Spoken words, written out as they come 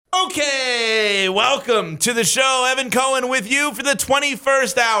welcome to the show. Evan Cohen with you for the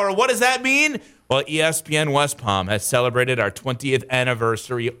 21st hour. What does that mean? Well, ESPN West Palm has celebrated our 20th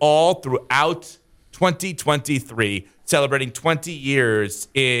anniversary all throughout 2023, celebrating 20 years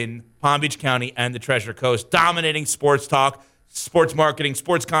in Palm Beach County and the Treasure Coast, dominating sports talk, sports marketing,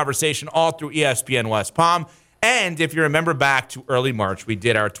 sports conversation all through ESPN West Palm. And if you remember back to early March, we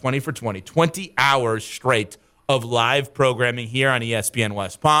did our 20 for 20 hours straight of live programming here on ESPN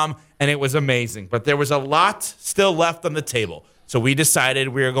West Palm, and it was amazing. But there was a lot still left on the table. So we decided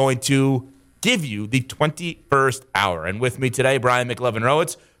we are going to give you the 21st hour. And with me today, Brian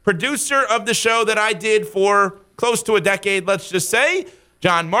McLovin-Rowitz, producer of the show that I did for close to a decade, let's just say.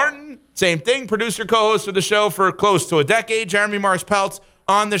 John Martin, same thing, producer, co-host of the show for close to a decade. Jeremy Mars-Peltz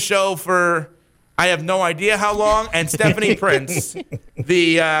on the show for I have no idea how long. And Stephanie Prince,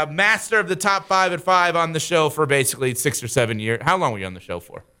 the master of the top 5 at 5 on the show for basically 6 or 7 years. How long were you on the show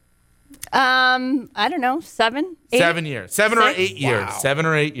for? I don't know, 7, 8? 7 years. 7 or 8 years. Wow. 7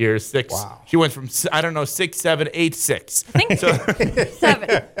 or 8 years. 6. Wow. She went from, 6, 7, 8, 6. I think so, 7.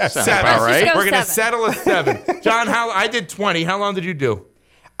 7. About right. Go We're going to 7. settle at 7. John, I did 20. How long did you do?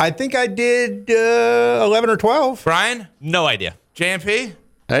 I think I did 11 or 12. Brian? No idea. JMP?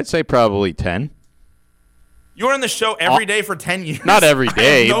 I'd say probably 10. You were on the show every day for 10 years. Not every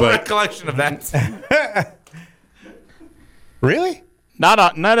day, I have no but recollection of that. Really?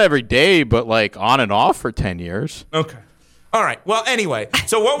 not every day, but like on and off for 10 years. Okay. All right. Well, anyway,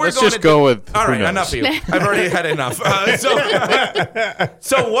 so what we're Let's going just to go with All who right, knows. enough of you. I've already had enough.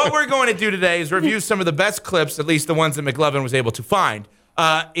 So what we're going to do today is review some of the best clips, at least the ones that McLovin was able to find.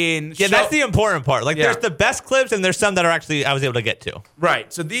 That's the important part. Like, there's the best clips, and there's some that are actually I was able to get to.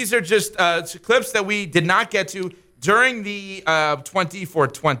 Right. So these are just clips that we did not get to during the 20 for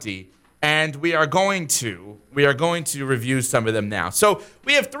 20, and we are going to review some of them now. So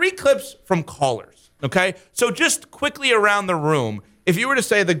we have 3 clips from callers. Okay. So just quickly around the room, if you were to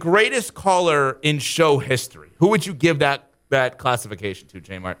say the greatest caller in show history, who would you give that classification to,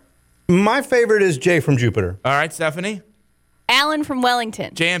 JMart? My favorite is Jay from Jupiter. All right, Stephanie. Alan from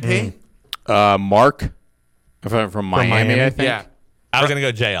Wellington. JMP. Mark from Miami, I think. Yeah. I was going to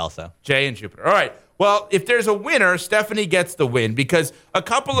go Jay also. Jay and Jupiter. All right. Well, if there's a winner, Stephanie gets the win because a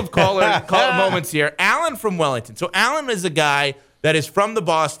couple of call moments here. Alan from Wellington. So Alan is a guy that is from the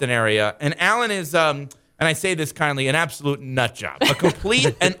Boston area, and Alan is, and I say this kindly, an absolute nut job, a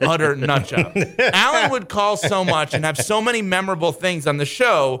complete and utter nut job. Alan would call so much and have so many memorable things on the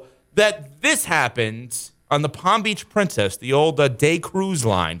show that this happened on the Palm Beach Princess, the old day cruise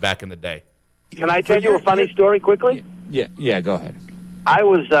line back in the day. Can I tell you a funny story quickly? Yeah, go ahead. I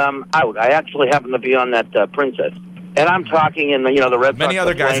was out. I actually happened to be on that Princess. And I'm talking in the Red Sox. Many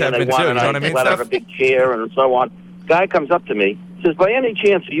other guys have been too, you know what I mean, let out Steph? a big cheer and so on. Guy comes up to me, says, by any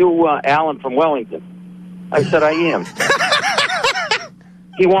chance are you Alan from Wellington? I said, I am.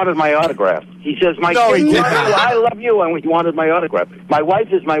 He wanted my autograph. He says, I love you, and he wanted my autograph. My wife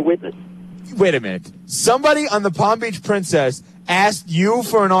is my witness. Wait a minute. Somebody on the Palm Beach Princess asked you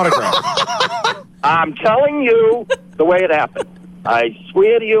for an autograph. I'm telling you the way it happened. I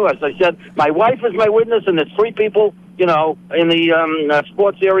swear to you, as I said, my wife is my witness, and there's 3 people, in the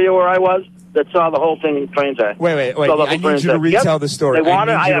sports area where I was that saw the whole thing transact. Wait. I need you to retell the story. They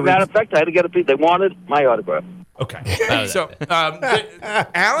wanted, as a matter of fact, I had to get a piece. They wanted my autograph. Okay. So,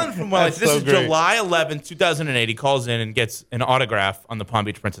 Alan from Wellington, this is July 11th, 2008. He calls in and gets an autograph on the Palm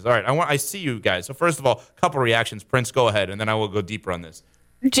Beach Princess. All right, I see you guys. So, first of all, a couple reactions. Prince, go ahead, and then I will go deeper on this.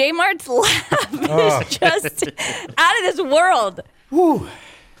 JMart's laugh is just out of this world.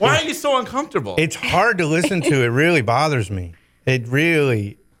 Why are you so uncomfortable? It's hard to listen to. It really bothers me. It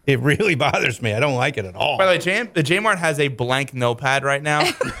really bothers me. I don't like it at all. By the way, JMart has a blank notepad right now.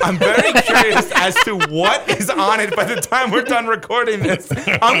 I'm very curious as to what is on it by the time we're done recording this.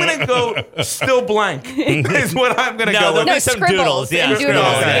 I'm going to go still blank is what I'm going to go with. There'll be some doodles. Yeah. Okay,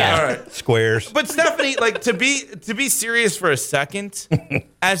 Yeah. all right. Squares. But Stephanie, to be serious for a second,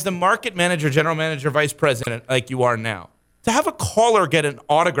 as the market manager, general manager, vice president, like you are now, to have a caller get an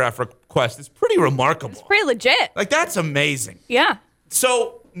autograph request is pretty remarkable. It's pretty legit. Like, that's amazing. Yeah.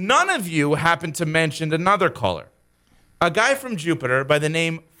 So none of you happened to mention another caller, a guy from Jupiter by the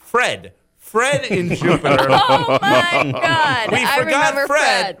name Fred. Fred in Jupiter. Oh, my God. We I forgot remember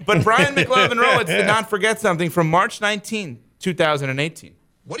Fred, but Brian McLovin-Rowitz did not forget something from March 19, 2018.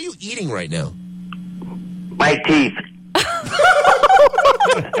 What are you eating right now? My teeth.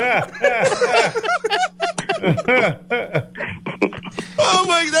 Oh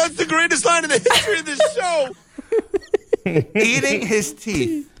my! That's the greatest line in the history of this show. Eating his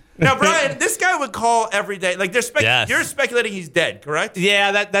teeth. Now, Brian, this guy would call every day. Like, Yes. you're speculating he's dead, correct?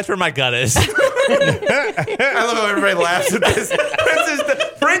 Yeah, that's where my gut is. I love how everybody laughs at this.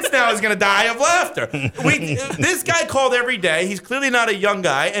 Prince now is going to die of laughter. This guy called every day. He's clearly not a young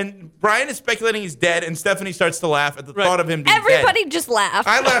guy, and Brian is speculating he's dead, and Stephanie starts to laugh at the thought of him being Everybody dead. just laughed.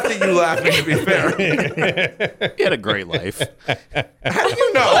 I laughed at you laughing, to be fair. He had a great life. How do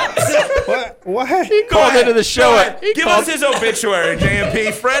you know? What? He called into the show. Give us his obituary,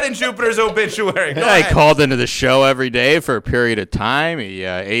 JMP. Fred and Jupiter's obituary. Go He ahead. called into the show every day for a period of time. He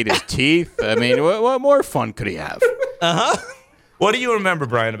ate his teeth. I mean, what more fun could he have? What do you remember,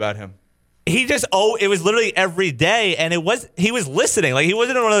 Brian, about him? He just it was literally every day, and he was listening. Like, he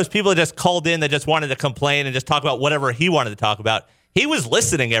wasn't one of those people that just called in that just wanted to complain and just talk about whatever he wanted to talk about. He was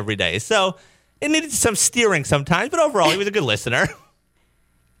listening every day, so it needed some steering sometimes, but overall he was a good listener.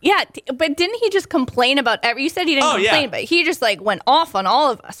 Yeah, but didn't he just complain about you said he didn't complain, but he just like went off on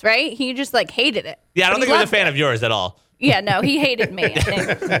all of us, right? He just like hated it. Yeah, I don't But think he was a loved fan it. of yours at all. Yeah, no, he hated me, I think.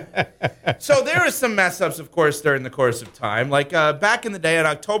 So there are some mess ups, of course, during the course of time. Like back in the day on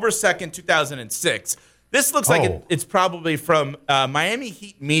October 2nd, 2006. This looks like it's probably from Miami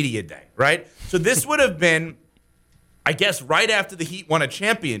Heat Media Day, right? So this would have been, I guess, right after the Heat won a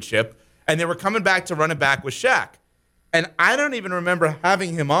championship, and they were coming back to run it back with Shaq. And I don't even remember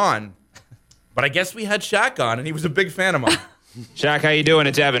having him on, but I guess we had Shaq on, and he was a big fan of mine. Shaq, how you doing?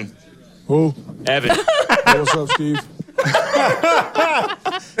 It's Evan. Who? Evan. Hey, what's up, Steve?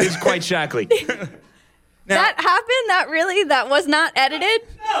 It's quite Shackley. That happened? That was not edited?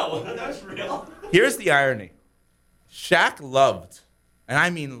 No, that was real. Here's the irony. Shaq loved, and I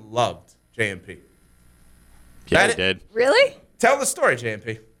mean loved, JMP. Yeah, he did. Really? Tell the story,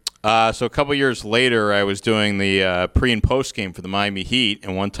 JMP. So a couple years later, I was doing the pre and post game for the Miami Heat,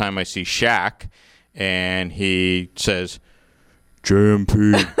 and one time I see Shaq, and he says,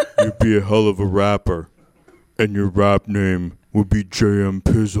 "JMP, you'd be a hell of a rapper, and your rap name would be JM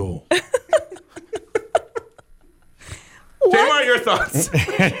Pizzle." JMart, your thoughts?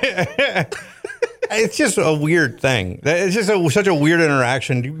 It's just a weird thing. It's just such a weird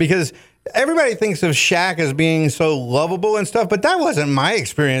interaction because everybody thinks of Shaq as being so lovable and stuff, but that wasn't my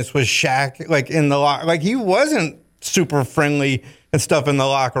experience with Shaq. Like in the like he wasn't super friendly and stuff in the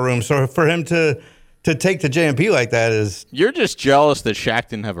locker room. So for him to take to JMP like that is You're just jealous that Shaq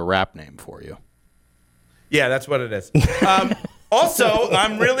didn't have a rap name for you. Yeah, that's what it is. Also,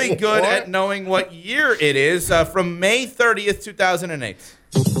 I'm really good at knowing what year it is from May 30th, 2008.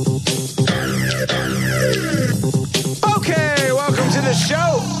 Okay, welcome to the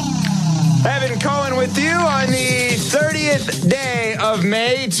show. Evan Cohen with you on the 30th day of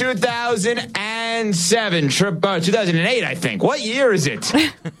May 2007. 2008, I think. What year is it?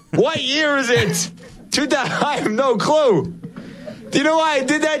 What year is it? I have no clue. Do you know why I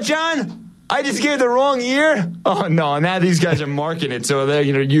did that, John? I just gave the wrong year. Oh no! Now these guys are marking it, so they're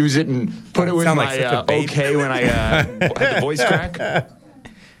use it and put it with my okay when I had the voice crack.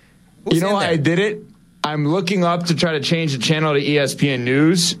 You know why I did it? I'm looking up to try to change the channel to ESPN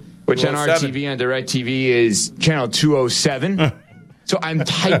News, which on our TV on DirecTV is channel 207. So I'm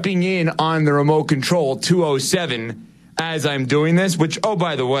typing in on the remote control 207 as I'm doing this. Which, oh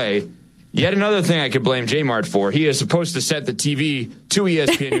by the way. Yet another thing I could blame JMart for. He is supposed to set the TV to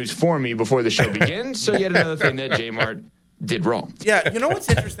ESPN News for me before the show begins. So yet another thing that JMart did wrong. Yeah, you know what's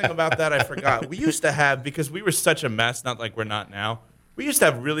interesting about that? I forgot. We used to have, because we were such a mess, not like we're not now, we used to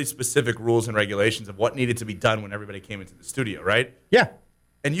have really specific rules and regulations of what needed to be done when everybody came into the studio, right? Yeah.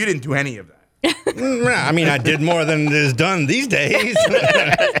 And you didn't do any of that. I mean, I did more than is done these days.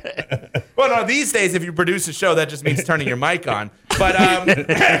 Well, no, these days, if you produce a show, that just means turning your mic on. But,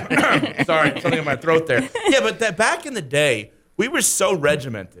 sorry, something in my throat there. Yeah, but back in the day, we were so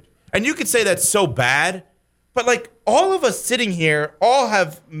regimented. And you could say that's so bad, but like all of us sitting here all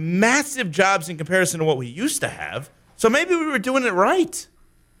have massive jobs in comparison to what we used to have. So maybe we were doing it right.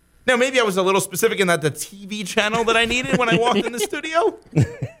 Now, maybe I was a little specific in that the TV channel that I needed when I walked in the studio.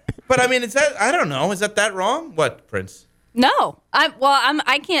 But I mean, I don't know. Is that wrong? What, Prince? No.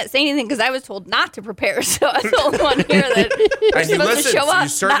 I can't say anything because I was told not to prepare. So I was the only one here that And you supposed to show up You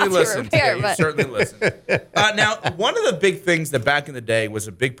certainly not to listened. prepare. You certainly listened. Now, one of the big things that back in the day was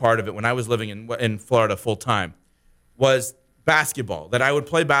a big part of it when I was living in Florida full time was basketball. That I would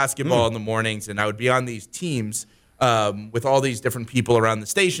play basketball in the mornings, and I would be on these teams with all these different people around the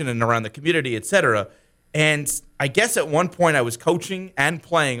station and around the community, et cetera. And I guess at one point I was coaching and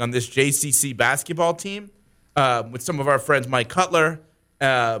playing on this JCC basketball team with some of our friends, Mike Cutler,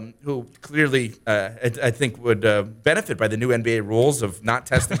 who clearly I think would benefit by the new NBA rules of not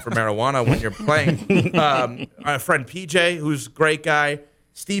testing for marijuana when you're playing. Our friend PJ, who's a great guy,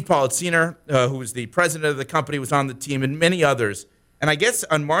 Steve Politziner, who was the president of the company, was on the team, and many others. And I guess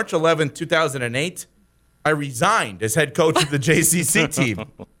on March 11th, 2008, I resigned as head coach of the JCC team.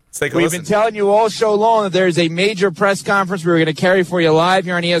 We've been telling you all show long that there's a major press conference we were going to carry for you live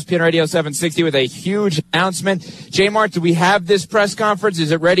here on ESPN Radio 760 with a huge announcement. JMart, do we have this press conference?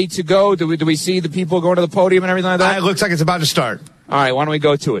 Is it ready to go? Do we see the people going to the podium and everything like that? It looks like it's about to start. All right, why don't we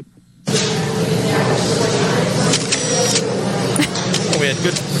go to it? We had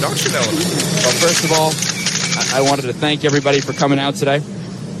good production elements. Well, first of all, I wanted to thank everybody for coming out today.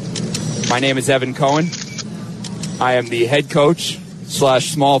 My name is Evan Cohen. I am the head coach /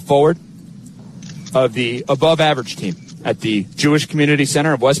 small forward of the above average team at the Jewish Community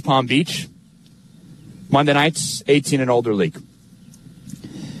Center of West Palm Beach. Monday nights, 18 and older league.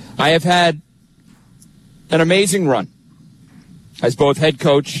 I have had an amazing run as both head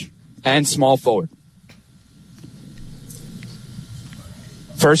coach and small forward.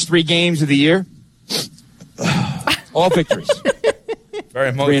 First 3 games of the year, all victories. Very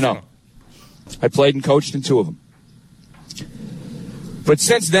emotional. 3-0. I played and coached in 2 of them. But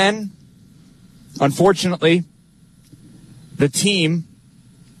since then, unfortunately, the team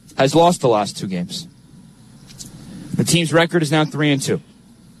has lost the last 2 games. The team's record is now 3-2.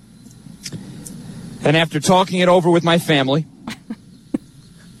 And after talking it over with my family,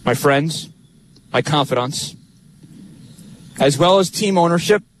 my friends, my confidants, as well as team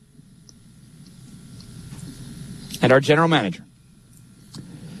ownership and our general manager,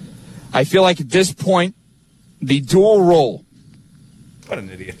 I feel like at this point, the dual role what an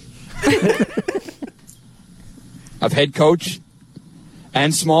idiot. of head coach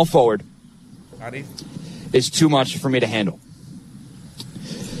and small forward is too much for me to handle.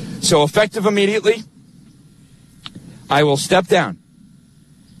 So effective immediately, I will step down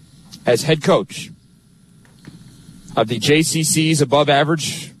as head coach of the JCC's above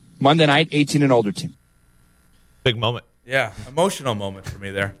average Monday night 18 and older team. Big moment. Yeah, emotional moment for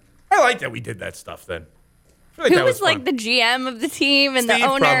me there. I like that we did that stuff then. I feel like Who that was fun. like the GM of the team and Steve, the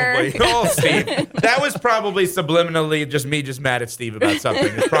owner? Probably. Oh, Steve. That was probably subliminally just me just mad at Steve about something.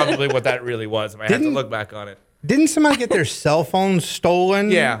 It's probably what that really was. If I had to look back on it. Didn't somebody get their cell phone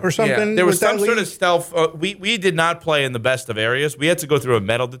stolen or something? Yeah. There was some that sort of stealth. We did not play in the best of areas. We had to go through a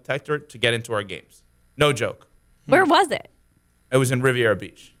metal detector to get into our games. No joke. Where was it? It was in Riviera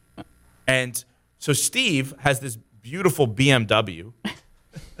Beach. And so Steve has this beautiful BMW.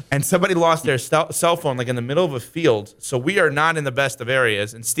 And somebody lost their cell phone like in the middle of a field. So we are not in the best of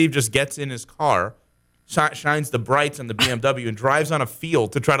areas. And Steve just gets in his car, shines the brights on the BMW, and drives on a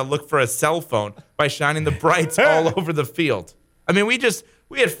field to try to look for a cell phone by shining the brights all over the field. I mean, we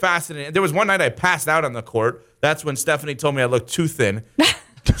had fascinating. There was one night I passed out on the court. That's when Stephanie told me I looked too thin.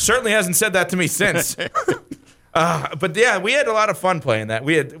 Certainly hasn't said that to me since. But yeah, we had a lot of fun playing that.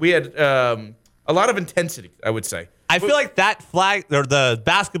 We had a lot of intensity, I would say. I feel like that flag or the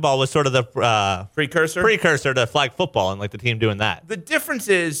basketball was sort of the precursor to flag football and like the team doing that. The difference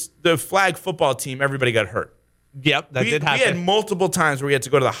is the flag football team, everybody got hurt. Yep, that did happen. We had multiple times where we had to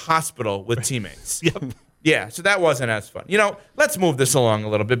go to the hospital with teammates. Yep. Yeah, so that wasn't as fun. Let's move this along a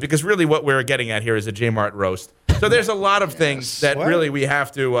little bit because really what we're getting at here is a JMart roast. So there's a lot of things that really we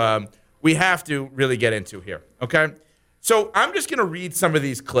have to really get into here, okay? So I'm just going to read some of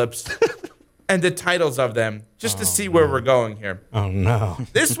these clips and the titles of them just to see where we're going here. Oh, no.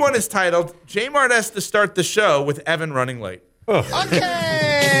 This one is titled, JMart has to start the show with Evan running late.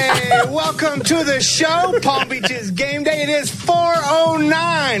 Okay, welcome to the show. Palm Beach's game day. It is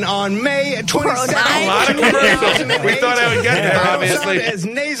 4:09 on May 22nd. A lot of commercials. We thought I would get there, obviously. I sound as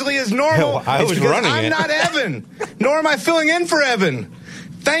nasally as normal. Hell, I was running I'm it. not Evan, nor am I filling in for Evan.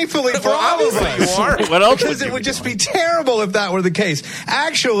 Thankfully for all of us. You are. What else? Because it would just be terrible if that were the case.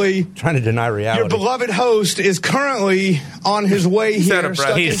 Actually, Trying to deny reality. your beloved host is currently on his way here.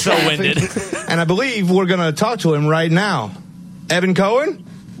 Stuck He's in so traffic, winded. And I believe we're going to talk to him right now. Evan Cohen?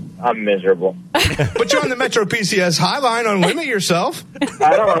 I'm miserable. But you're on the Metro PCS Highline. Don't limit yourself.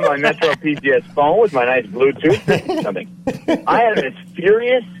 I don't have my Metro PCS phone with my nice Bluetooth. Something. I am as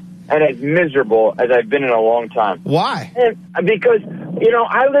furious and as miserable as I've been in a long time. Why? And because,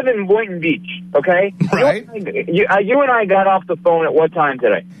 I live in Boynton Beach, okay? Right. You and I got off the phone at what time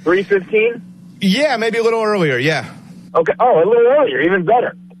today? 3:15? Yeah, maybe a little earlier, yeah. Okay. Oh, a little earlier, even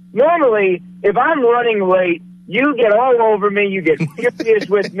better. Normally, if I'm running late, you get all over me, you get furious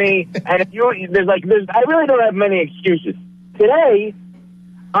with me, and I really don't have many excuses. Today,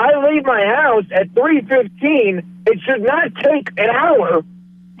 I leave my house at 3:15. It should not take an hour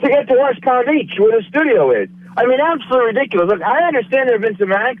to get to West Palm Beach, where the studio is. I mean, absolutely ridiculous. Look, I understand there have been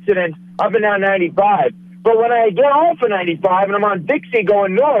some accidents up and down 95, But when I get off of 95 and I'm on Dixie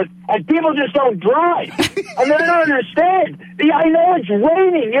going north, and people just don't drive. I mean, I don't understand. I know it's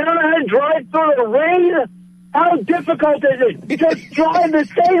raining. You don't know how to drive through the rain? How difficult is it? Just drive the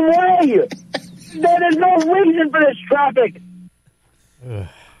same way. There's no reason for this traffic.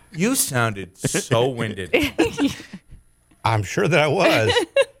 You sounded so winded. I'm sure that I was.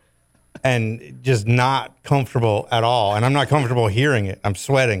 And just not comfortable at all. And I'm not comfortable hearing it. I'm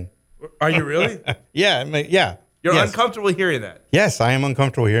sweating. Are you really? Yeah. You're uncomfortable hearing that? Yes, I am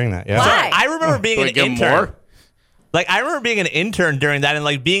uncomfortable hearing that. Yeah. Why? I remember being an intern. Like, I remember being an intern during that and,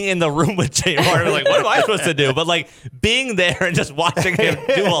 like, being in the room with JMart. Like, what am I supposed to do? But, like, being there and just watching him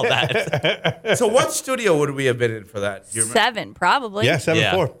do all that. So what studio would we have been in for that? 7, probably. Yeah,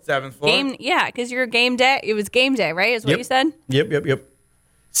 7th floor. 7th floor? Because you're game day. It was game day, right? Is what you said? Yep.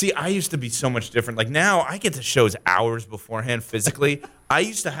 See, I used to be so much different. Like, now I get to shows hours beforehand physically. I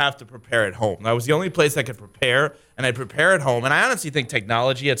used to have to prepare at home. That was the only place I could prepare, and I'd prepare at home. And I honestly think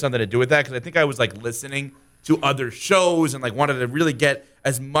technology had something to do with that, because I think I was, like, listening to other shows and, like, wanted to really get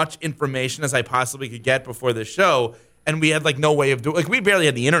as much information as I possibly could get before the show. And we had, like, no way of doing, like, we barely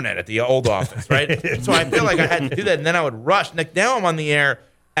had the internet at the old office, right? So I feel like I had to do that, and then I would rush. Like, now I'm on the air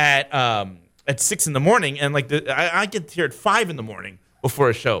at 6 in the morning, and, like, I get here at 5 in the morning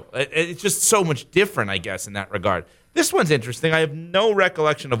before a show. It's just so much different, I guess, in that regard. This one's interesting. I have no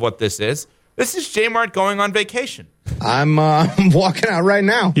recollection of what this is. This is JMart going on vacation. I'm walking out right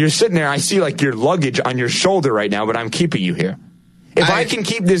now. You're sitting there. I see like your luggage on your shoulder right now, but I'm keeping you here. If I can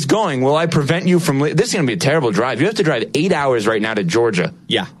keep this going, will I prevent you from... This is going to be a terrible drive. You have to drive 8 hours right now to Georgia.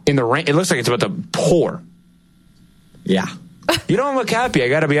 Yeah. In the rain. It looks like it's about to pour. Yeah. You don't look happy. I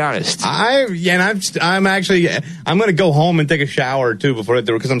got to be honest. I'm going to go home and take a shower too before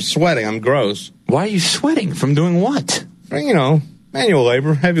because I'm sweating. I'm gross. Why are you sweating? From doing what? You know, manual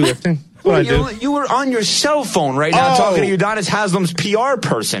labor, heavy lifting. You were on your cell phone right now talking to Udonis Haslam's PR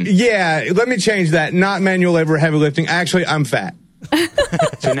person. Yeah, let me change that. Not manual labor, heavy lifting. Actually, I'm fat.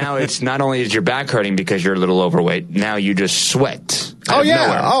 So now it's not only is your back hurting because you're a little overweight, now you just sweat. Oh, yeah.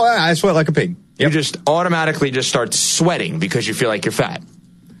 Nowhere. Oh, yeah. I sweat like a pig. You just automatically just start sweating because you feel like you're fat.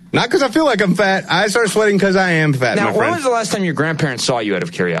 Not because I feel like I'm fat. I start sweating because I am fat, now, my friend. When was the last time your grandparents saw you out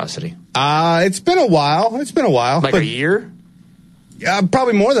of curiosity? It's been a while. Like a year?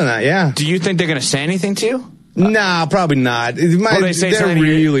 Probably more than that, yeah. Do you think they're going to say anything to you? Nah, probably not. They're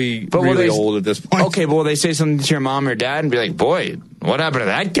really old at this point. Okay, but will they say something to your mom or dad and be like, boy, what happened to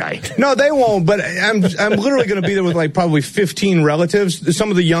that guy? No, they won't, but I'm literally going to be there with like probably 15 relatives.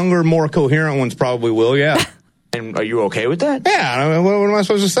 Some of the younger, more coherent ones probably will, yeah. And are you okay with that? Yeah, what am I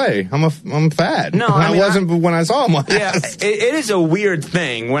supposed to say? I'm fat. No, I wasn't when I saw him last. Yeah, it is a weird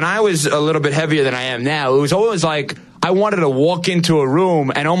thing. When I was a little bit heavier than I am now, it was always like I wanted to walk into a room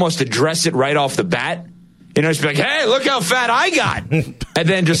and almost address it right off the bat. You know, just be like, hey, look how fat I got. And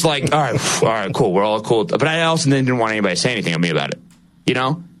then just like, all right, cool. We're all cool. But I also didn't want anybody to say anything to me about it. You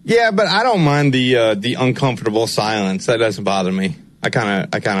know? Yeah, but I don't mind the uncomfortable silence. That doesn't bother me. I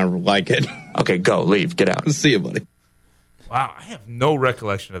kind of like it. Okay, go, leave, get out. See you, buddy. Wow, I have no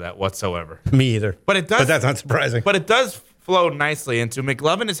recollection of that whatsoever. Me either. But that's not surprising. But it does flow nicely into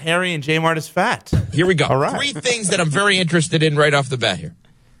Mclovin is hairy and JMart is fat. Here we go. All right. 3 things that I'm very interested in right off the bat here.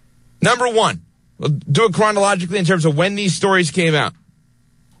 Number 1, we'll do it chronologically in terms of when these stories came out.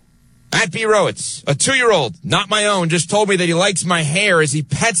 At B. Rowitz, a 2-year-old, not my own, just told me that he likes my hair as he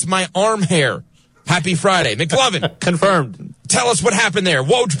pets my arm hair. Happy Friday. Mclovin. Confirmed. Tell us what happened there.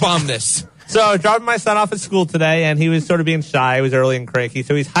 Woj bomb this. So I was dropping my son off at school today, and he was sort of being shy. He was early and cranky,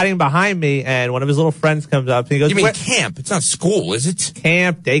 so he's hiding behind me, and one of his little friends comes up, and he goes, You mean camp? It's not school, is it?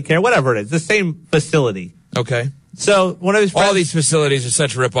 Camp, daycare, whatever it is. The same facility. Okay. So one of his friends... All these facilities are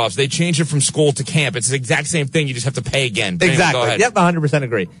such ripoffs. They change it from school to camp. It's the exact same thing. You just have to pay again. But exactly. Anyway, yep, 100%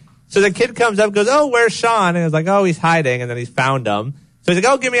 agree. So the kid comes up and goes, oh, where's Sean? And I was like, oh, he's hiding, and then he's found him. So he's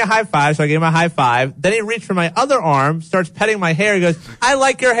like, oh, give me a high five. So I gave him a high five. Then he reached for my other arm, starts petting my hair. He goes, I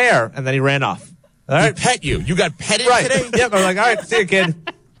like your hair. And then he ran off. All right. He pet you. You got petted today? Yep. I was like, all right, see you, kid.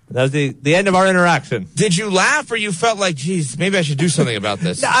 That was the end of our interaction. Did you laugh or you felt like, geez, maybe I should do something about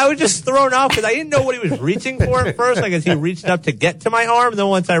this? No, I was just thrown off because I didn't know what he was reaching for at first. Like, as he reached up to get to my arm. Then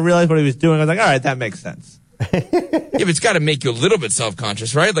once I realized what he was doing, I was like, all right, that makes sense. Yeah, but it's got to make you a little bit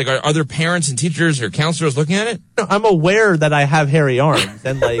self-conscious, right? Like, are there parents and teachers or counselors looking at it? No, I'm aware that I have hairy arms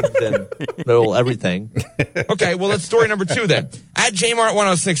and legs and everything. Okay, well, that's story number 2 then. At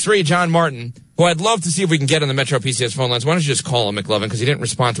JMart1063, John Martin, who I'd love to see if we can get on the Metro PCS phone lines. Why don't you just call him, Mclovin, because he didn't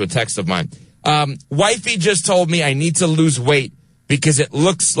respond to a text of mine. Wifey just told me I need to lose weight because it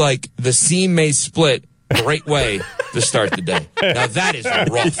looks like the seam may split. Great way to start the day. Now, that is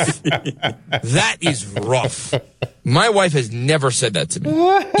rough. That is rough. My wife has never said that to me.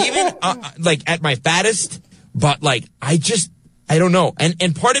 Even, like, at my fattest, but, like, I don't know.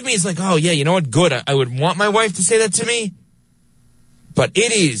 And part of me is like, oh, yeah, you know what? Good. I would want my wife to say that to me. But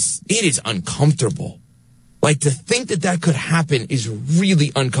it is uncomfortable. Like, to think that could happen is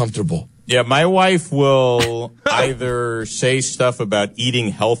really uncomfortable. Yeah, my wife will either say stuff about eating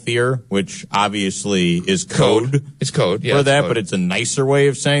healthier, which obviously is code. It's code, yeah. For that, code. but it's a nicer way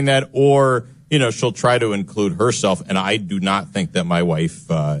of saying that. Or, she'll try to include herself. And I do not think that my wife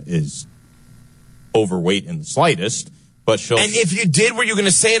is overweight in the slightest. But she'll. And if you did, were you going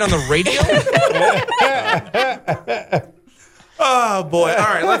to say it on the radio? Oh, boy. All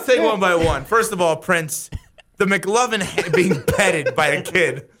right, let's take one by one. First of all, Prince, the Mclovin being petted by a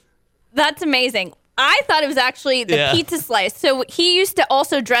kid. That's amazing. I thought it was actually the pizza slice. So he used to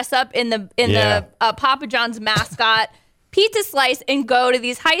also dress up in the Papa John's mascot pizza slice and go to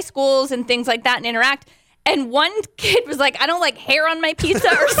these high schools and things like that and interact. And one kid was like, I don't like hair on my pizza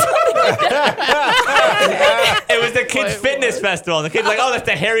or something like that. It was the kids' fitness festival. And the kid's like, oh, that's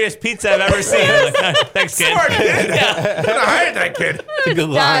the hairiest pizza I've ever seen. I'm like, thanks, kid. Smart kid. Yeah. I hired that kid. It's a good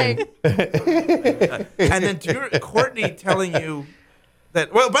line. And then Courtney telling you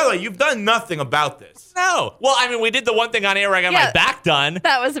that, well, by the way, you've done nothing about this. No. Well, I mean, we did the one thing on air where I got my back done.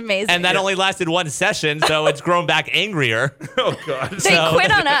 That was amazing. And that only lasted one session, so it's grown back angrier. Oh, God. They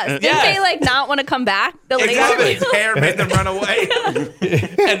quit on us. Didn't they, not want to come back? Exactly. His hair made them run away.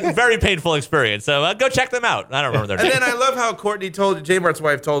 And very painful experience. So go check them out. I don't remember their name. And then I love how Courtney JMart's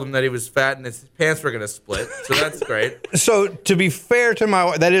wife told him that he was fat and his pants were going to split. So that's great. So to be fair to my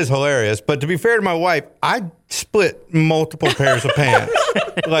wife, that is hilarious. But to be fair to my wife, I split multiple pairs of pants.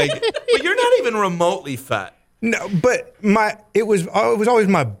 But you're not even remotely fat. No, but it was always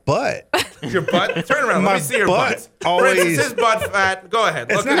my butt. Your butt? Turn around. Let me see your butt. Always. Prince, is his butt fat? Go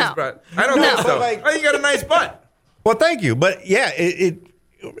ahead. Look at his butt. I don't think so. You got a nice butt. Well, thank you. But yeah, it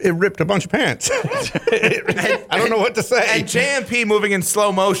ripped a bunch of pants. I don't know what to say. And JMP moving in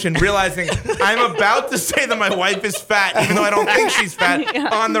slow motion, realizing I'm about to say that my wife is fat, even though I don't think she's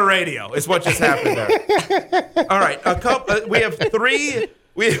fat, on the radio, is what just happened there. All right, we have three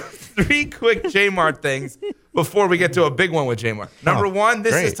quick JMart things before we get to a big one with JMart. Number one,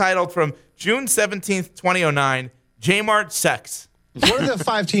 this is titled from June 17th, 2009, JMart Sex. What are the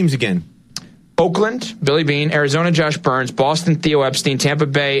 5 teams again? Oakland, Billy Bean, Arizona, Josh Burns, Boston, Theo Epstein, Tampa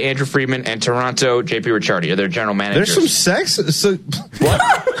Bay, Andrew Friedman, and Toronto, JP Ricciardi are their general managers. There's some sex? So, what?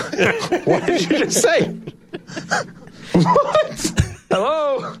 What did you just say? What?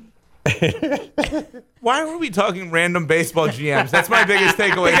 Hello? Why were we talking random baseball GMs? That's my biggest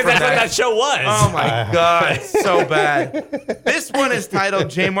takeaway from that's what that show was. Oh, my God. So bad. This one is titled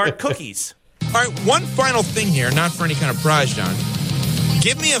JMart Cookies. All right, one final thing here, not for any kind of prize, John.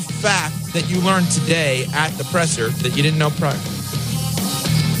 Give me a fact that you learned today at the presser that you didn't know prior.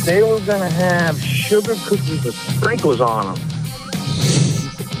 They were going to have sugar cookies with sprinkles on them.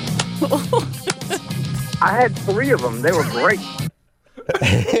 I had 3 of them. They were great. What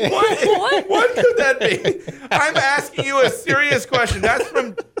could that be? I'm asking you a serious question. That's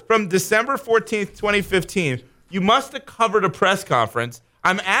from December 14th, 2015. You must have covered a press conference.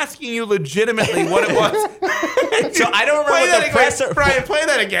 I'm asking you legitimately what it was. So I don't remember what the presser. Brian, play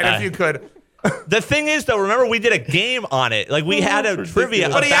that again if you could. The thing is, though, remember we did a game on it. Like we had a trivia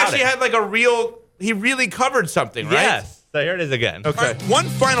about it. But he actually had like he really covered something, right? Yes. So here it is again. Okay. Right, one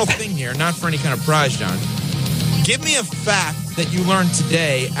final thing here, not for any kind of prize, John. Give me a fact that you learned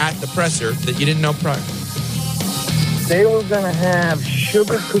today at the presser that you didn't know prior. They were going to have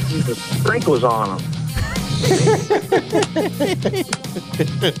sugar cookies with sprinkles on them.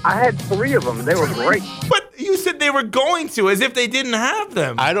 I had 3 of them. They were great. But you said they were going to, as if they didn't have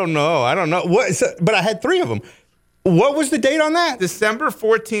them. I don't know. But I had 3 of them. What was the date on that? December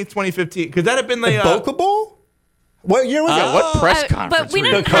 14th, 2015. Could that have been the Boca Bowl? What year was that? What press conference? But we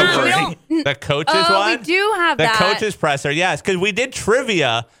don't have the coaches one? We do have the that. The coaches presser, yes. Because we did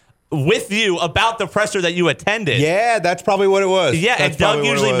trivia with you about the presser that you attended. Yeah, that's probably what it was. Yeah, that's and Doug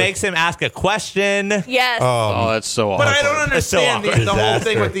usually makes him ask a question. Yes. Oh, that's so awkward. But I don't understand so the whole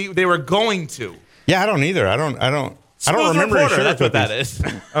thing with they were going to. Yeah, I don't either. I don't remember reporter, that's what that is.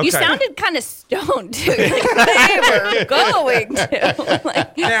 Okay. You sounded kind of stoned, too. They were going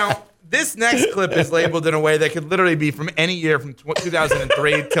to. Now, this next clip is labeled in a way that could literally be from any year from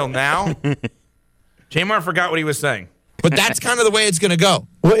 2003 till now. JMart forgot what he was saying. But that's kind of the way it's going to go.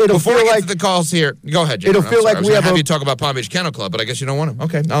 Well, it'll Before feel I get like to the calls here, go ahead, Jay. It'll feel like we have you talk about Palm Beach Kennel Club, but I guess you don't want to.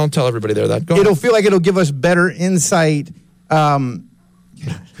 Okay, I'll tell everybody there that. Go it'll ahead. feel like it'll give us better insight.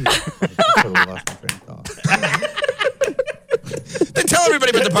 tell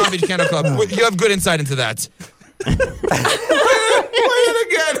everybody about the Palm Beach Kennel Club. You have good insight into that. Play it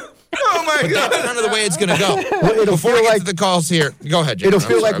again. Oh my God! That's kind of the way it's going to go. Before we get to the calls here, go ahead, Jim. It'll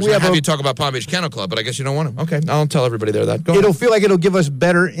feel like we have you talk about Palm Beach Kennel Club, but I guess you don't want to. Okay, I'll tell everybody there that. It'll feel like it'll give us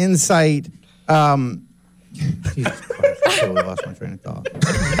better insight. Jesus Christ, I totally lost my train of thought.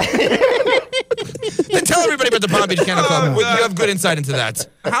 Then tell everybody about the Palm Beach Kennel Club. You have good insight into that.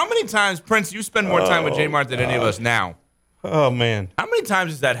 How many times, Prince, you spend more time with JMart than any of us now? Oh, man. How many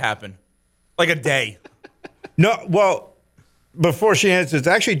times does that happen? Like a day? No, well, before she answers,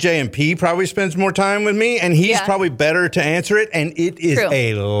 actually JMP probably spends more time with me, and he's probably better to answer it, and it is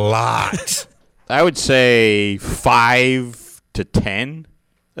a lot. I would say 5 to 10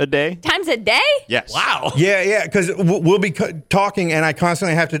 a day. Times a day? Yes. Wow. Yeah, because we'll be talking, and I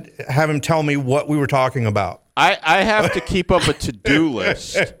constantly have to have him tell me what we were talking about. I have to keep up a to-do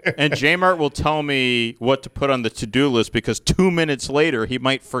list, and JMart will tell me what to put on the to-do list because 2 minutes later he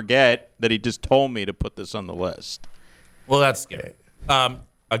might forget that he just told me to put this on the list. Well, that's scary.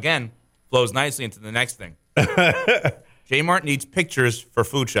 Again, flows nicely into the next thing. JMart needs pictures for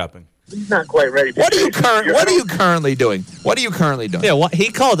food shopping. He's not quite ready. What are you currently doing? Yeah,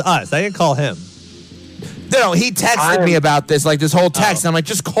 he called us. I didn't call him. No, he texted me about this, like this whole text. And I'm like,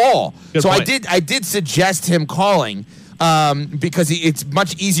 just call. Good point. I did suggest him calling because it's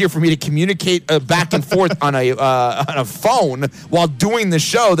much easier for me to communicate back and forth on a phone while doing the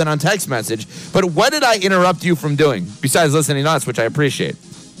show than on text message. But what did I interrupt you from doing besides listening to us, which I appreciate?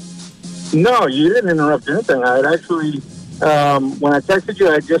 No, you didn't interrupt anything. I had actually, when I texted you,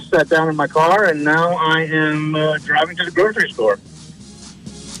 I just sat down in my car, and now I am driving to the grocery store.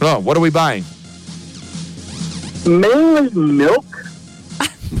 Oh, what are we buying? Mainly milk.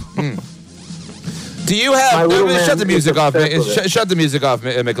 Do you have... shut the music off. Shut the music off,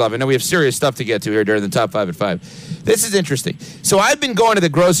 McLovin. Now, we have serious stuff to get to here during the Top 5 at 5. This is interesting. So I've been going to the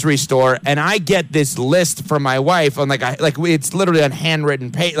grocery store, and I get this list from my wife on it's literally on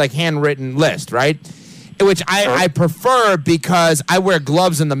handwritten list, right? Which I prefer because I wear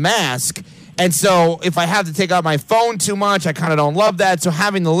gloves and the mask. And so if I have to take out my phone too much, I kind of don't love that. So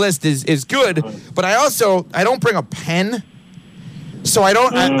having the list is good. But I don't bring a pen. So I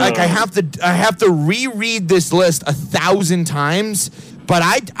don't I have to reread this list 1,000 times, but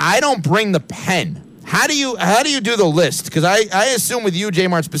I don't bring the pen. How do you do the list? Because I assume with you,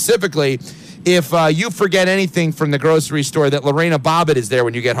 JMart, specifically, if you forget anything from the grocery store, that Lorena Bobbitt is there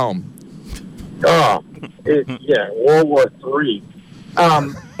when you get home. Oh, World War III.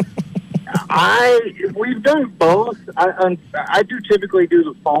 We've done both. I do typically do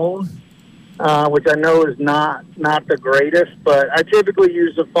the phone, which I know is not the greatest, but I typically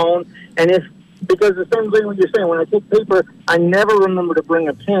use the phone. And because the same thing what you're saying, when I take paper, I never remember to bring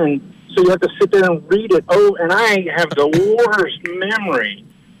a pen, so you have to sit there and read it. Oh, and I have the worst memory.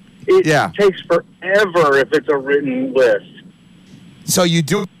 It takes forever if it's a written list. So you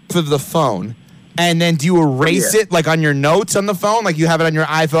do it for the phone. And then do you erase it, like on your notes on the phone? Like you have it on your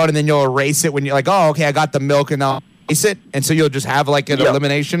iPhone, and then you'll erase it when you're like, oh, okay, I got the milk, and I'll erase it. And so you'll just have like an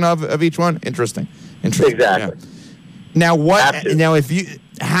elimination of each one? Interesting. Exactly. Yeah. Now,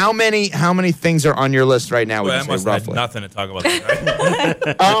 how many things are on your list right now? Well, I must have nothing to talk about this, right?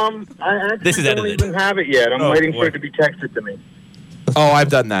 I actually don't even have it yet. I'm waiting for it to be texted to me. Oh, I've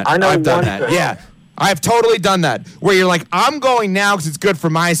done that. I've done that. Yeah. I've totally done that, where you're like, I'm going now because it's good for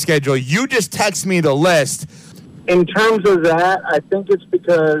my schedule. You just text me the list. In terms of that, I think it's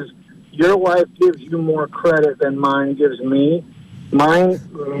because your wife gives you more credit than mine gives me. Mine,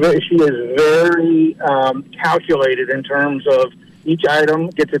 she is very calculated in terms of each item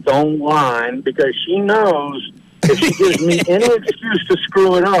gets its own line because she knows if she gives me any excuse to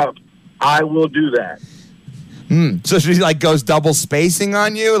screw it up, I will do that. So she like goes double spacing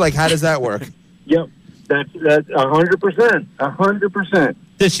on you? Like, how does that work? Yep, that's 100%. 100%.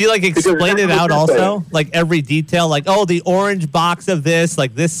 Does she like explain it out also? Like every detail, like the orange box of this,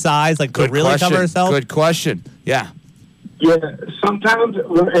 like this size, like to really cover herself? Good question. Yeah. Yeah, sometimes,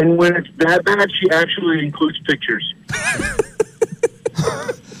 and when it's that bad, she actually includes pictures.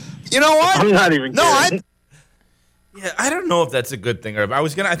 You know what? I'm not even kidding. I don't know if that's a good thing. Or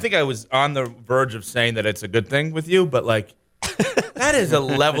I think I was on the verge of saying that it's a good thing with you, but like, that is a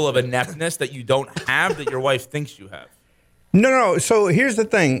level of ineptness that you don't have that your wife thinks you have. No. So here's the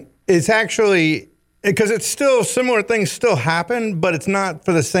thing. It's actually, because it's still, similar things still happen, but it's not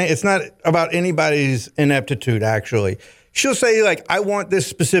for the same, it's not about anybody's ineptitude, actually. She'll say, like, I want this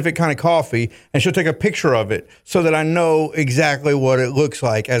specific kind of coffee, and she'll take a picture of it so that I know exactly what it looks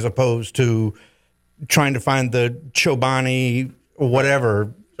like, as opposed to trying to find the Chobani or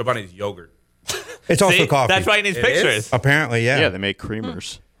whatever. Chobani's yogurt. It's also coffee. That's why he needs pictures. is? Apparently, yeah. Yeah, they make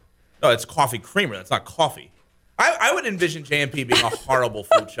creamers. No, it's coffee creamer. That's not coffee. I would envision JMP being a horrible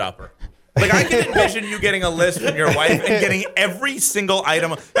food shopper. Like, I can envision you getting a list from your wife and getting every single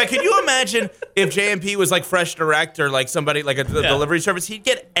item. Like, can you imagine if JMP was like Fresh Direct or like somebody like a delivery service? He'd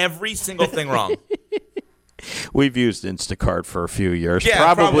get every single thing wrong. We've used Instacart for a few years,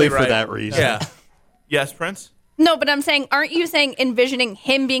 Yeah, probably for right. that reason. Yeah. Yes, Prince? No, but I'm saying, aren't you saying envisioning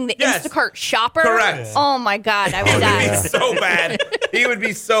him being the Yes. Instacart shopper? Correct. Oh my God, I would He die. would be so bad. He would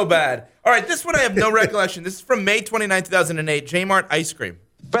be so bad. All right, this one I have no recollection. This is from May 29, 2008, JMart ice cream.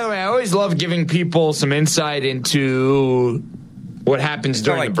 By the way, I always love giving people some insight into what happens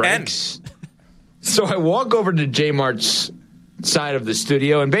during like the breaks. So I walk over to JMart's side of the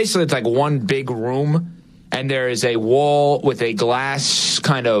studio, and basically it's like one big room, and there is a wall with a glass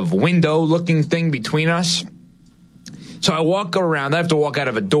kind of window-looking thing between us. So I walk around. I have to walk out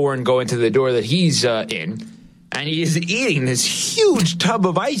of a door and go into the door that he's in. And he is eating this huge tub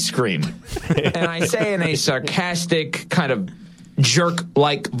of ice cream. And I say in a sarcastic, kind of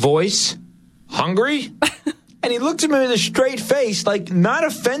jerk-like voice, "Hungry?" And he looks at me with a straight face, like not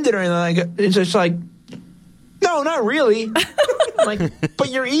offended or anything. Like, it's just like, "No, not really." I'm like,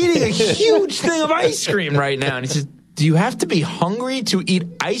 "But you're eating a huge thing of ice cream right now." And he says, "Do you have to be hungry to eat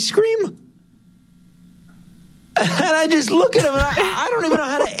ice cream?" And I just look at him, and I don't even know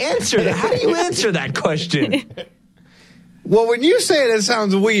how to answer that. How do you answer that question? Well, when you say it, it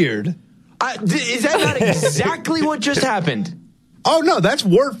sounds weird. Is that not exactly what just happened? Oh, no, that's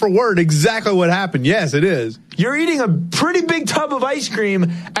word for word exactly what happened. Yes, it is. You're eating a pretty big tub of ice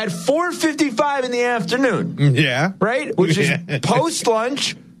cream at 4:55 in the afternoon. Yeah. Right? Which is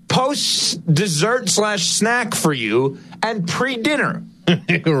post-lunch, post-dessert/snack for you, and pre-dinner.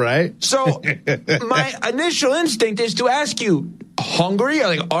 Right. So my initial instinct is to ask you, hungry?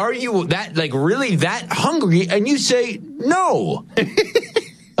 Like, are you that, like, really that hungry? And you say no.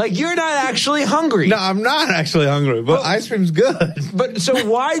 Like, you're not actually hungry. No, I'm not actually hungry, but ice cream's good. But so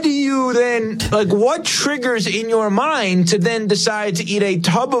why do you then, like, what triggers in your mind to then decide to eat a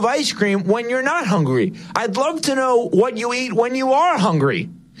tub of ice cream when you're not hungry? I'd love to know what you eat when you are hungry.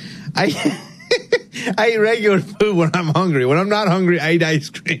 I eat regular food when I'm hungry. When I'm not hungry, I eat ice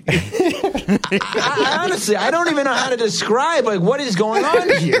cream. I honestly, I don't even know how to describe, like, what is going on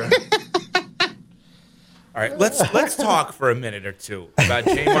here. All right, let's talk for a minute or two about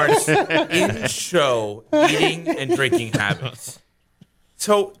Jmart's in-show eating and drinking habits.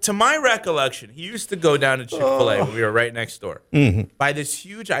 So, to my recollection, he used to go down to Chick-fil-A when we were right next door, buy this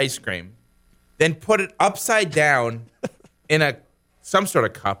huge ice cream, then put it upside down in some sort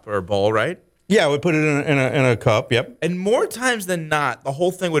of cup or bowl, right? Yeah, we put it in a cup. Yep. And more times than not, the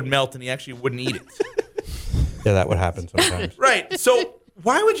whole thing would melt and he actually wouldn't eat it. Yeah, that would happen sometimes. Right. So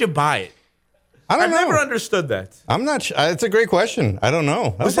why would you buy it? I've never understood that. I'm not sure. It's a great question. I don't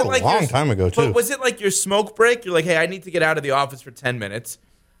know. That was a long time ago, too. But was it like your smoke break? You're like, hey, I need to get out of the office for 10 minutes.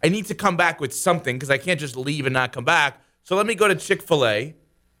 I need to come back with something because I can't just leave and not come back. So let me go to Chick-fil-A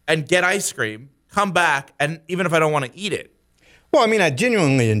and get ice cream, come back, and even if I don't want to eat it. Well, I mean, I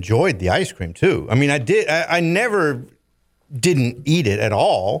genuinely enjoyed the ice cream, too. I mean, I never didn't eat it at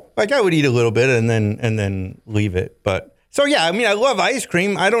all. Like, I would eat a little bit and then leave it. But so, yeah, I mean, I love ice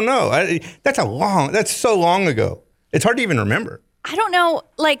cream. I don't know. That's so long ago. It's hard to even remember. I don't know.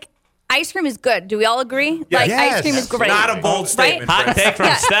 Like, ice cream is good. Do we all agree? Yeah. Like, Yes. ice cream is great. Not a bold statement. Right? Hot take from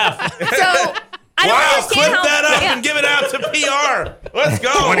Yeah. Steph. So, I don't Wow, understand clip how, that up yeah. and give it out to PR. Let's go.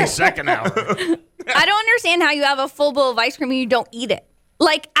 22nd hour. I don't understand how you have a full bowl of ice cream and you don't eat it.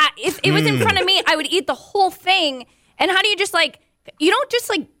 Like, if it was in front of me, I would eat the whole thing. And how do you just, like, you don't just,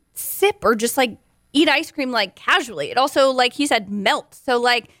 like, sip or just, like, eat ice cream, like, casually. It also, like he said, melts. So,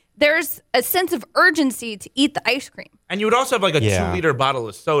 like, there's a sense of urgency to eat the ice cream. And you would also have like a Yeah. 2-liter bottle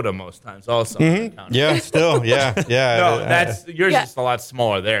of soda most times also. Yeah, still. Yeah. No, yours Yeah. is a lot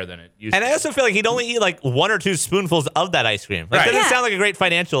smaller there than it used And to I also feel like he'd only eat like 1 or 2 spoonfuls of that ice cream. Like, Right. that doesn't Yeah. sound like a great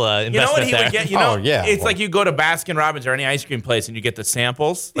financial investment. You know what he there. would get? Oh, yeah. It's like you go to Baskin Robbins or any ice cream place and you get the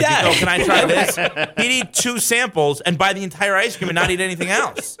samples. Like Yeah. you go, can I try this? He'd eat 2 samples and buy the entire ice cream and not eat anything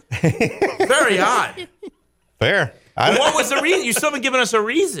else. Very odd. Fair. What was the reason? You still haven't given us a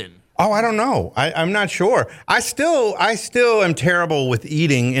reason. Oh, I don't know. I'm not sure. I still am terrible with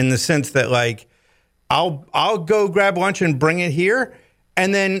eating in the sense that, like, I'll go grab lunch and bring it here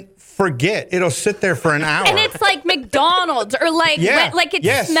and then forget. It'll sit there for an hour. And it's like McDonald's or like, Yeah. like it's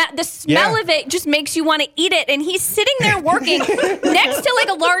Yes. the smell Yeah. of it just makes you want to eat it. And he's sitting there working next to like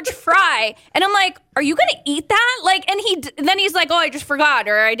a large fry. And I'm like, are you going to eat that? Like, and then he's like, oh, I just forgot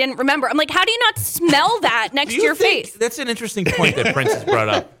or I didn't remember. I'm like, how do you not smell that next to your face? That's an interesting point that Prince has brought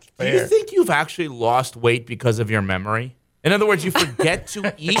up. Do you think you've actually lost weight because of your memory? In other words, you forget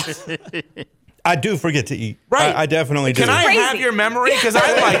to eat? I do forget to eat. Right. I definitely do. Can I have your memory? Because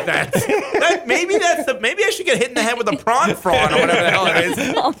I like that. Maybe I should get hit in the head with a prawn or whatever the hell it is.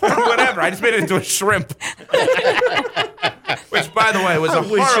 Or whatever. I just made it into a shrimp. Which, by the way, was I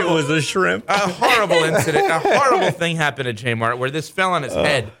wish it was a shrimp. A horrible incident. A horrible thing happened at JMart where this fell on his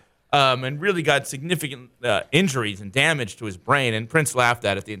head. And really got significant injuries and damage to his brain, and Prince laughed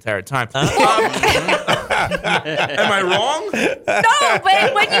at it the entire time. Am I wrong? No,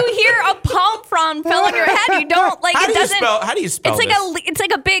 but when you hear a palm frond fell on your head, you don't like. How It do you doesn't. How do you spell It's this? it's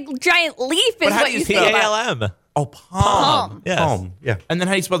like a big giant leaf. Is how what do you you spell think it? about. PALM. Oh, palm. Yes. Palm. Yeah. And then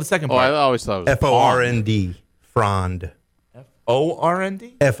how do you spell the second Oh, I part? always thought it was FORND. Frond.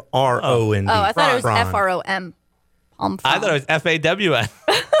 O-R-N-D? FROND. Oh, I thought it was Frond. FROM. Palm I frond. thought it was FAWN.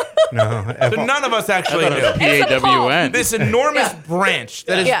 No. So none of us actually knew. PAWN. This enormous branch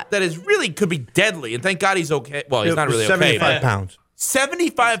that is really could be deadly, and thank God he's okay. Well, he's not really 75 okay. pounds.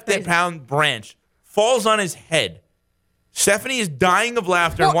 75-pound branch falls on his head. Stephanie is dying of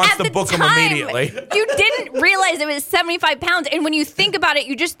laughter and wants at to the book him time, immediately. You didn't realize it was 75 pounds. And when you think about it,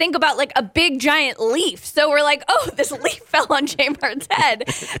 you just think about like a big giant leaf. So we're like, oh, this leaf fell on JMart's head.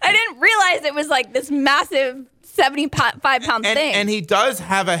 I didn't realize it was like this massive 75-pound thing. And he does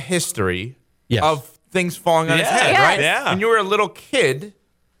have a history Yes. of things falling on his head, Yes. right? Yeah. When you were a little kid,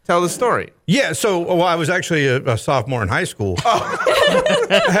 tell the story. Yeah, so I was actually a sophomore in high school.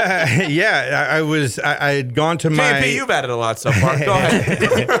 Yeah, I had gone to my. JP, you've added a lot so far. Go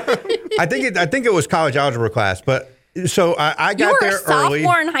ahead. I think it was college algebra class, but so I you got were there a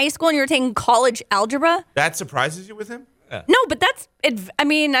sophomore early. in high school and you were taking college algebra? That surprises you with him? No, but that's, I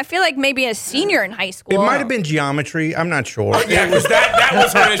mean, I feel like maybe a senior in high school. It might have been geometry. I'm not sure. Yeah, because that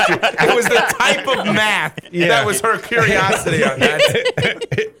was her issue. It was the type of math that was her curiosity on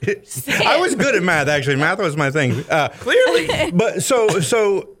that. I was good at math, actually. Math was my thing. Clearly. But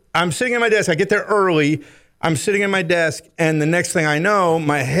so I'm sitting at my desk. I get there early. I'm sitting at my desk, and the next thing I know,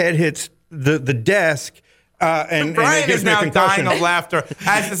 my head hits the desk. And Brian it gives is me a now concussion. dying of laughter.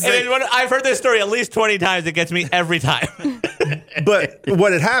 I've heard this story at least 20 times. It gets me every time. But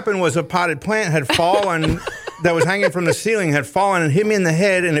what had happened was a potted plant had fallen that was hanging from the ceiling, had fallen and hit me in the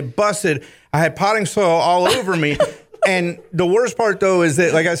head, and it busted. I had potting soil all over me. And the worst part, though, is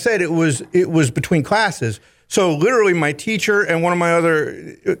that, like I said, it was between classes. So literally my teacher and one of my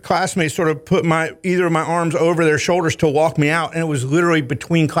other classmates sort of put either of my arms over their shoulders to walk me out, and it was literally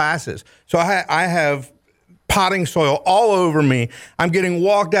between classes. So I have potting soil all over me. I'm getting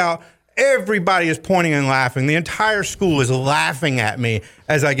walked out. Everybody is pointing and laughing. The entire school is laughing at me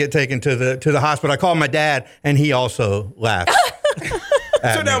as I get taken to the hospital. I call my dad, and he also laughs.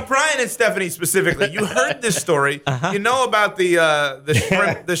 So now, Brian and Stephanie specifically, you heard this story. You know about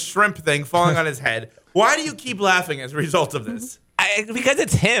the shrimp thing falling on his head. Why do you keep laughing as a result of this? Because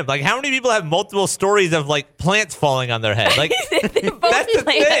it's him. Like, how many people have multiple stories of like plants falling on their head? Like, that's the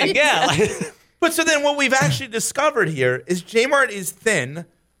thing. Yeah. Like, but so then what we've actually discovered here is JMart is thin,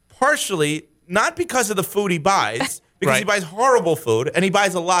 partially not because of the food he buys, because he buys horrible food and he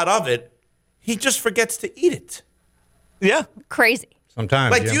buys a lot of it. He just forgets to eat it. yeah. Crazy.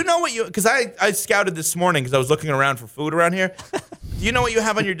 Sometimes. Like, do you know what because I scouted this morning because I was looking around for food around here. Do you know what you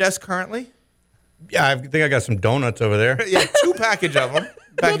have on your desk currently? Yeah, I think I got some donuts over there. Yeah, 2 package of them.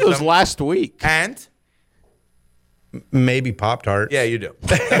 That was last week. And? Maybe Pop-Tarts. Yeah, you do.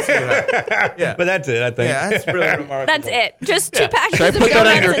 That's what you have. Yeah. But that's it, I think. Yeah, that's really remarkable. That's it. Just 2 packages Should I of put that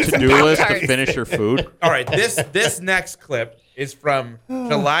on your donuts and some to-do list to Pop-Tarts. finish your food? All right, this next clip is from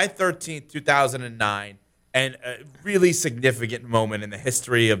July 13th, 2009, and a really significant moment in the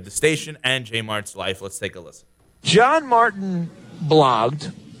history of the station and JMart's life. Let's take a listen. John Martin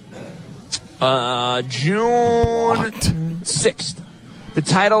blogged June 6th. The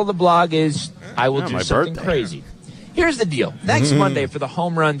title of the blog is I Will Do my Something birthday. Crazy. Here's the deal. Next Monday for the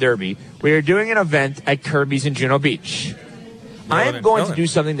Home Run Derby, we are doing an event at Kirby's in Juno Beach. I am going to do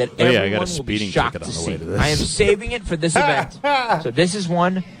something that I everyone got a will be speeding shocked ticket to on the way see. to this. I am saving it for this event. So this is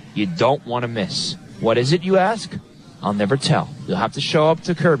one you don't want to miss. What is it, you ask? I'll never tell. You'll have to show up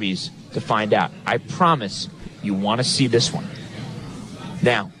to Kirby's to find out. I promise you want to see this one.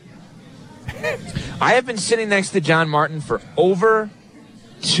 Now, I have been sitting next to John Martin for over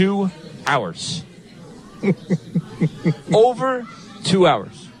 2 hours. Over 2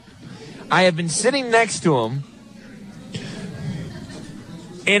 hours. I have been sitting next to him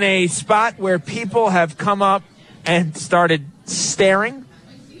in a spot where people have come up and started staring,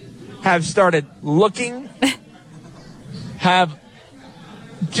 have started looking, have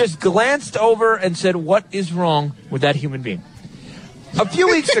just glanced over and said, what is wrong with that human being? A few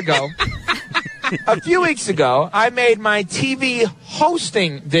weeks ago, I made my TV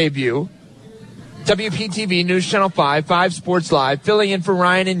hosting debut. WPTV News Channel 5 Sports Live, filling in for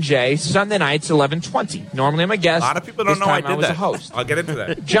Ryan and Jay, Sunday nights, 11:20. Normally I'm a guest. A lot of people don't know I did was that. a host. I'll get into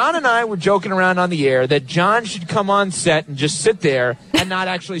that. John and I were joking around on the air that John should come on set and just sit there and not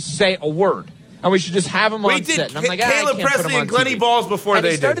actually say a word. And we should just have him on set. And I'm like, Caleb Presley and Glennie Balls before and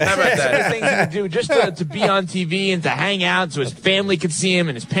they did. How about that? Things he could do just to be on TV and to hang out so his family could see him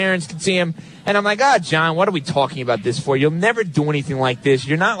and his parents could see him. And I'm like, John, what are we talking about this for? You'll never do anything like this.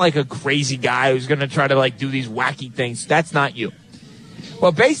 You're not like a crazy guy who's going to try to like do these wacky things. That's not you.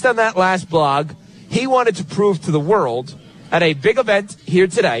 Well, based on that last blog, he wanted to prove to the world at a big event here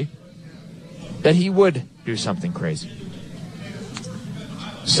today that he would do something crazy.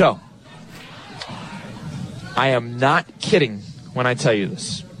 So, I am not kidding when I tell you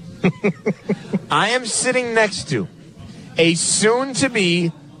this. I am sitting next to a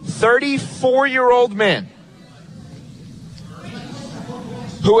soon-to-be 34-year-old man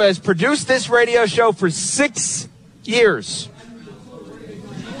who has produced this radio show for 6 years.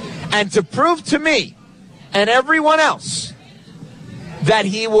 And to prove to me and everyone else that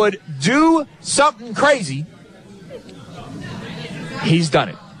he would do something crazy, he's done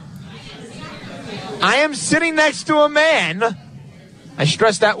it. I am sitting next to a man, I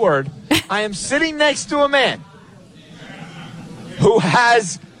stress that word, I am sitting next to a man who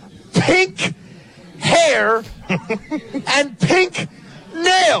has pink hair and pink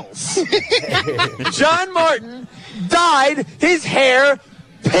nails. John Martin dyed his hair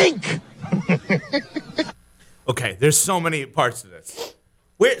pink. Okay, there's so many parts to this.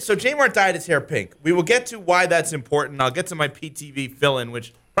 So JMart dyed his hair pink. We will get to why that's important. I'll get to my PTV fill-in,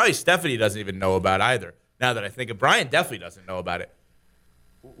 which probably Stephanie doesn't even know about either. Now that I think of Brian, definitely doesn't know about it.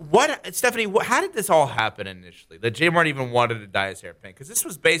 Stephanie, how did this all happen initially? That JMart even wanted to dye his hair pink? Because this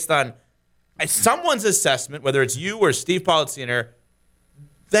was based on someone's assessment, whether it's you or Steve Politziner,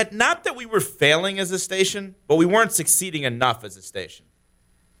 that not that we were failing as a station, but we weren't succeeding enough as a station.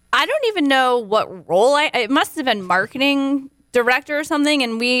 I don't even know what role it must have been marketing director or something,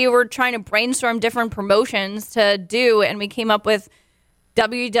 and we were trying to brainstorm different promotions to do, and we came up with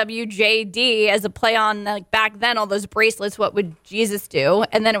WWJD as a play on, like, back then, all those bracelets, what would Jesus do?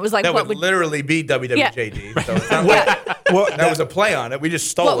 And then it was like, that what would literally be WWJD. Yeah. So it's not like that was a play on it. We just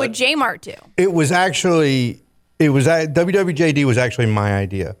stole it. What would JMart do? It was WWJD was actually my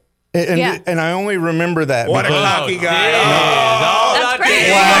idea. And I only remember that. What a cocky guy. That's great.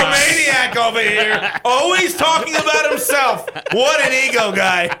 Maniac over here. Always talking about himself. What an ego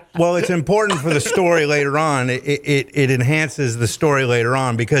guy. Well, it's important for the story later on. It enhances the story later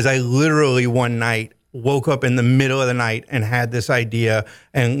on because I literally one night woke up in the middle of the night and had this idea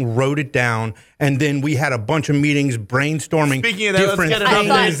and wrote it down. And then we had a bunch of meetings brainstorming Speaking of that, different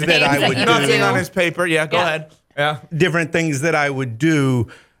things that I would do. Nothing on his paper. Yeah, go ahead. Yeah. Different things that I would do.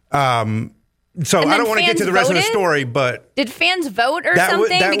 So I don't want to get to the rest of the story, but did fans vote or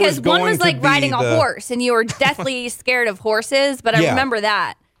something? Because one was like riding a horse, and you were deathly scared of horses. But I remember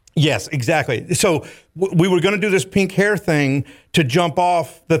that. Yes, exactly. So we were going to do this pink hair thing to jump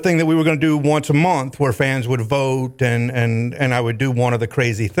off the thing that we were going to do once a month, where fans would vote, and I would do one of the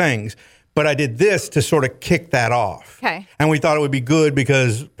crazy things. But I did this to sort of kick that off. Okay. And we thought it would be good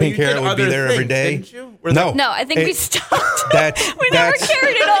because pink hair would be there every day. Didn't you? No, I think we stopped. We never that's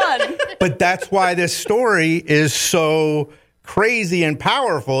carried it on. But that's why this story is so crazy and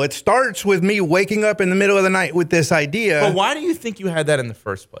powerful. It starts with me waking up in the middle of the night with this idea. But why do you think you had that in the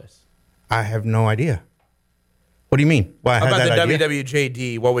first place? I have no idea. What do you mean? Why I had that about the idea?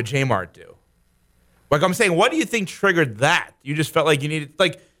 WWJD, what would JMart do? Like I'm saying, what do you think triggered that? You just felt like you needed,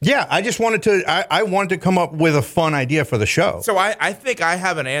 like... Yeah, I just wanted to, I wanted to come up with a fun idea for the show. So I think I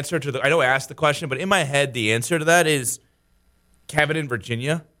have an answer to I know I asked the question, but in my head, the answer to that is Kevin in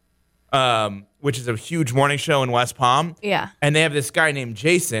Virginia, which is a huge morning show in West Palm. Yeah. And they have this guy named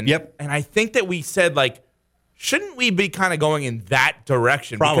Jason. Yep. And I think that we said, like, shouldn't we be kind of going in that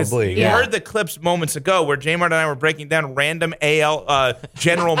direction? Probably, Because you heard the clips moments ago where J-Mart and I were breaking down random AL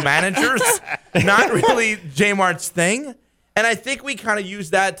general managers, not really J-Mart's thing. And I think we kind of use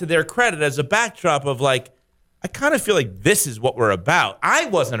that to their credit as a backdrop of, like, I kind of feel like this is what we're about. I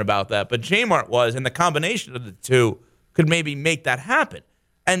wasn't about that, but JMart was, and the combination of the two could maybe make that happen.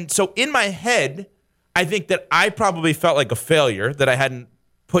 And so in my head, I think that I probably felt like a failure, that I hadn't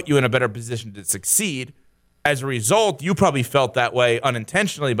put you in a better position to succeed. As a result, you probably felt that way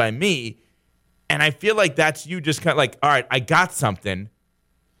unintentionally by me. And I feel like that's you just kind of like, all right, I got something.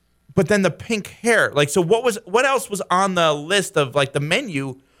 But then the pink hair, like, so what else was on the list of, like, the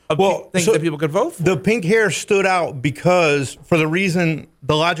menu of things that people could vote for. The pink hair stood out because for the reason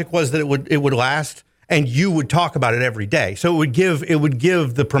the logic was that it would last and you would talk about it every day. So it would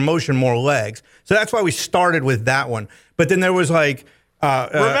give the promotion more legs. So that's why we started with that one. But then there was like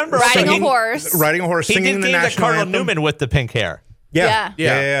remember riding a horse. Riding a horse, He singing did the games at national Cardinal anthem. Newman with the pink hair. Yeah.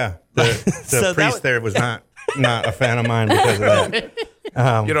 The So priest there was not a fan of mine because of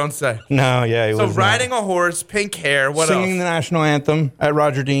that. You don't say. No, yeah. He So was riding a horse, pink hair, what singing the else? national anthem at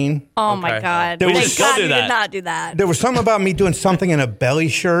Roger Dean. Oh Okay. my God! There was- Thank God do you that. did not do that. There was something about me doing something in a belly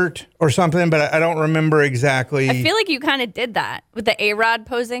shirt or something, but I don't remember exactly. I feel like you kind of did that with the A-Rod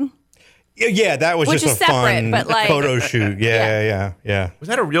posing. Yeah, that was Which just is a separate, fun but, like- photo shoot. Yeah. Was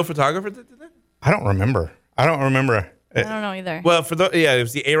that a real photographer that did that? I don't remember. I don't know either. Well, it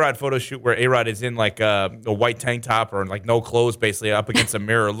was the A-Rod photo shoot where A-Rod is in like a white tank top or like no clothes, basically up against a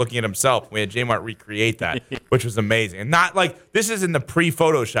mirror looking at himself. We had JMart recreate that, which was amazing. And not like, this is in the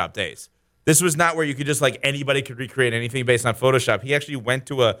pre-Photoshop days. This was not where you could just like anybody could recreate anything based on Photoshop. He actually went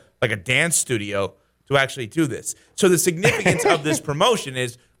to a dance studio to actually do this. So the significance of this promotion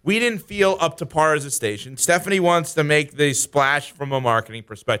is we didn't feel up to par as a station. Stephanie wants to make the splash from a marketing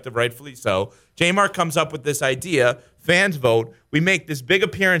perspective, rightfully so. JMart comes up with this idea. Fans vote. We make this big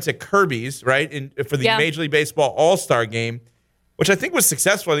appearance at Kirby's, right, for the Major League Baseball All-Star Game, which I think was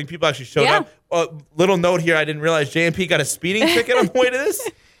successful. I think people actually showed up. Little note here, I didn't realize JMP got a speeding ticket on the way to this.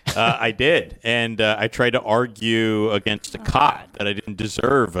 I did, and I tried to argue against a cop that I didn't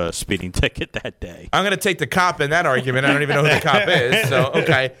deserve a speeding ticket that day. I'm going to take the cop in that argument. I don't even know who the cop is. So,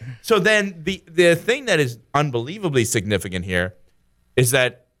 okay. So then the thing that is unbelievably significant here is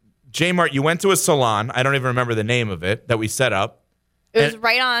that, JMart, you went to a salon. I don't even remember the name of it that we set up. It was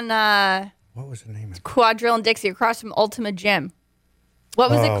right on What was the name of it? Quadrille and Dixie across from Ultimate Gym. What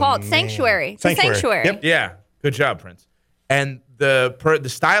was it called? man. Sanctuary. It's a Sanctuary. Yep. Yeah. Good job, Prince. And the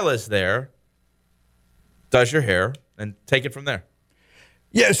stylist there does your hair and take it from there.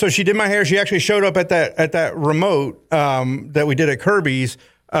 Yeah, so she did my hair. She actually showed up at that remote that we did at Kirby's,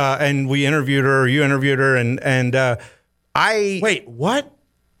 and we interviewed her. You interviewed her, and I Wait, what?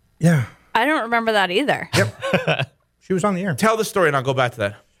 Yeah, I don't remember that either. Yep. She was on the air. Tell the story and I'll go back to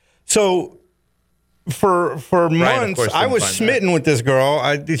that. So for months, course, I was find smitten with this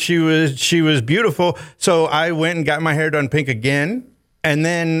girl. She was beautiful. So I went and got my hair done pink again, and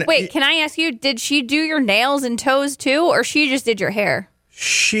then Wait, can I ask you, did she do your nails and toes too, or she just did your hair?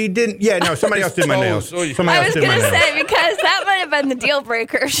 she didn't. Yeah, no, somebody else did my nails. Somebody I else was did my going to nails. say, because that might have been the deal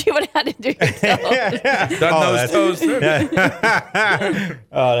breaker if she would have had to do your toes. Done those toes too.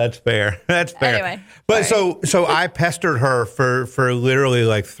 Oh, that's fair. That's fair. Anyway, but so I pestered her for literally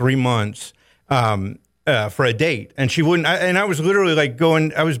like 3 months for a date, and she wouldn't. And I was literally like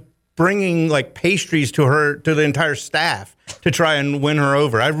going. I was bringing like pastries to the entire staff to try and win her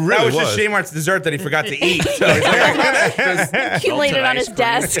over. I really That was just JMart's dessert that he forgot to eat. So he's like, accumulated on his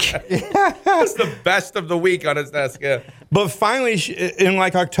desk. that's the best of the week on his desk. Yeah. But finally, in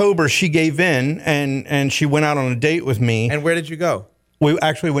like October, she gave in and she went out on a date with me. And where did you go? We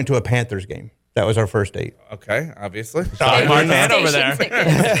actually went to a Panthers game. That was our first date. Okay, obviously. Mark man over there.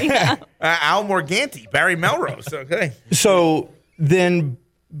 Tickets. Yeah. Al Morganti, Barry Melrose. Okay. So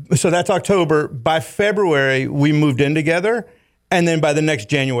that's October. By February, we moved in together. And then by the next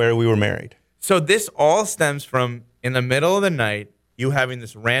January, we were married. So this all stems from, in the middle of the night, you having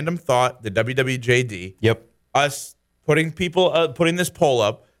this random thought, the WWJD. Yep. Us putting this poll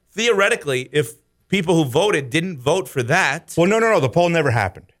up. Theoretically, if people who voted didn't vote for that. Well, no. The poll never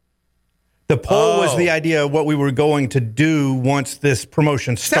happened. The poll was the idea of what we were going to do once this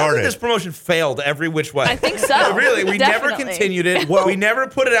promotion Sounds like started. this promotion failed every which way. I think so. Really, we never Definitely. continued it. We never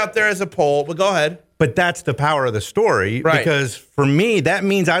put it out there as a poll. But go ahead. But that's the power of the story. Right. Because for me, that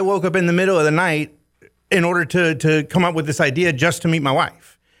means I woke up in the middle of the night in order to come up with this idea just to meet my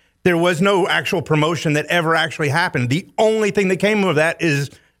wife. There was no actual promotion that ever actually happened. The only thing that came of that is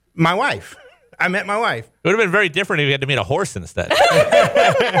my wife. I met my wife. It would have been very different if you had to meet a horse instead.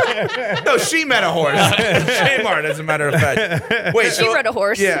 No, she met a horse. JMart, as a matter of fact. Wait, She rode a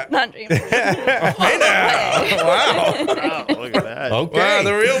horse. Yeah. Not James. Hey now. Wow. Wow, look at that. Okay. Wow,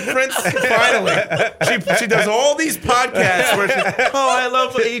 the real Prince finally. She does all these podcasts where she's, I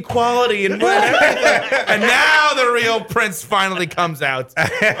love equality and everything. And now the real Prince finally comes out.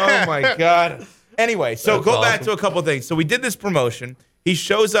 Oh my God. Anyway, so That's go back awesome. to a couple of things. So we did this promotion. He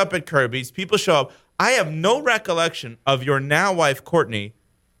shows up at Kirby's. People show up. I have no recollection of your now wife, Courtney,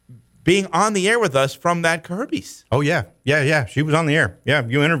 being on the air with us from that Kirby's. Oh, yeah. Yeah. She was on the air. Yeah,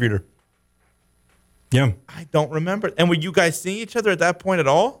 you interviewed her. Yeah. I don't remember. And were you guys seeing each other at that point at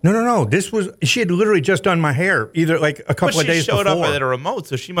all? No. She had literally just done my hair, either like a couple of days before. She showed up at a remote,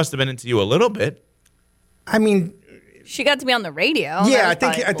 so she must have been into you a little bit. I mean, she got to be on the radio. Yeah, I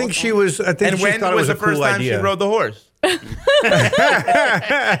think she was. I think and she when thought was it the was a cool first time idea. she rode the horse?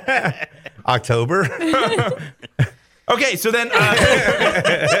 October. Okay, so then,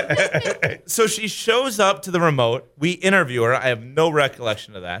 so she shows up to the remote. We interview her. I have no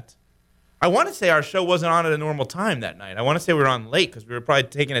recollection of that. I want to say our show wasn't on at a normal time that night. I want to say we were on late because we were probably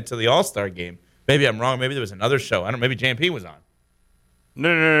taking it to the All-Star game. Maybe I'm wrong. Maybe there was another show. I don't know. Maybe JMP was on.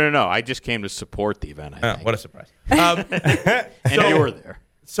 No. I just came to support the event, I think. What a surprise. And you were there.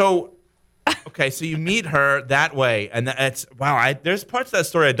 So, okay, so you meet her that way, and that's, wow, there's parts of that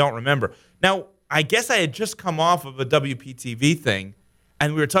story I don't remember. Now, I guess I had just come off of a WPTV thing,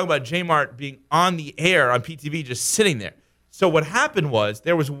 and we were talking about JMart being on the air on PTV, just sitting there. So what happened was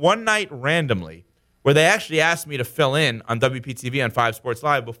there was one night randomly where they actually asked me to fill in on WPTV on 5 Sports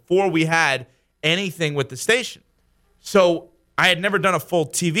Live before we had anything with the station. So I had never done a full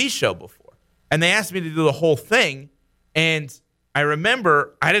TV show before, and they asked me to do the whole thing, and I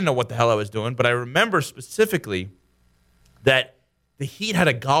remember, I didn't know what the hell I was doing, but I remember specifically that the Heat had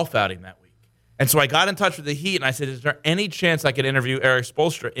a golf outing that week. And so I got in touch with the Heat, and I said, is there any chance I could interview Eric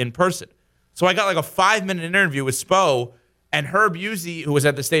Spoelstra in person? So I got like a 5-minute interview with Spo, and Herb Usey, who was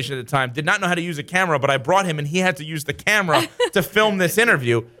at the station at the time, did not know how to use a camera, but I brought him, and he had to use the camera to film this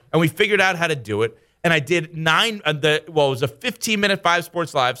interview, and we figured out how to do it. And I did it was a 15-minute 5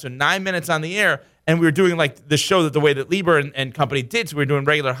 Sports Live, so 9 minutes on the air, and we were doing like the show the way that Lieber and company did, so we were doing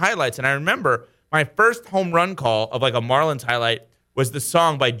regular highlights. And I remember my first home run call of like a Marlins highlight was the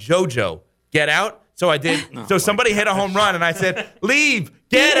song by JoJo, Get Out. So I did. So somebody hit a home run, and I said, leave,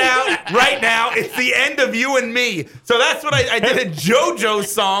 get out right now. It's the end of you and me. So that's what I did, a JoJo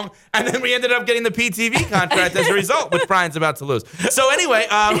song, and then we ended up getting the PTV contract as a result, which Brian's about to lose. So anyway,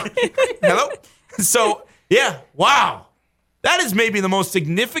 hello? So, yeah, wow. That is maybe the most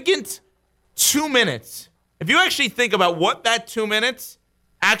significant 2 minutes. If you actually think about what that 2 minutes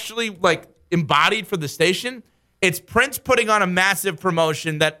actually like embodied for the station, it's Prince putting on a massive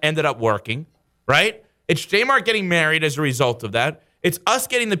promotion that ended up working, right? It's JMart getting married as a result of that. It's us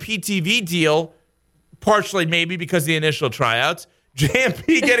getting the PTV deal, partially maybe because of the initial tryouts.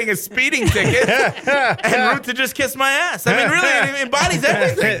 JMP getting a speeding ticket, and Root to just kiss my ass. I mean, really, it embodies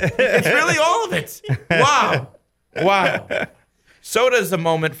everything. It's really all of it. Wow. So does a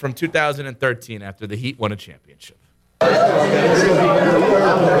moment from 2013 after the Heat won a championship. Let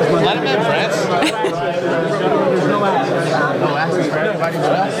him in, Prince.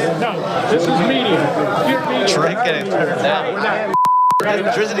 No, this is media. Drake getting turned down.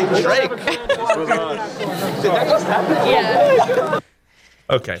 Drizzy Drake. Yeah.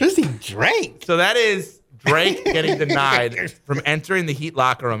 Okay. Drizzy Drake. So that is Drake getting denied from entering the Heat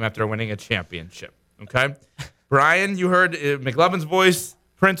locker room after winning a championship. Okay? Brian, you heard McLovin's voice.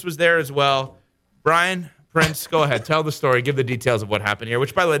 Prince was there as well. Brian, Prince, go ahead. Tell the story. Give the details of what happened here,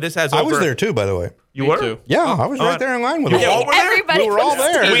 which, by the way, this has over... I was there, too, by the way. You were? Too. Yeah, I was right there in line with You them. all were there? Everybody We were all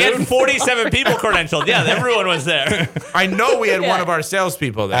there. We had 47 people credentialed. Yeah, everyone was there. I know we had one of our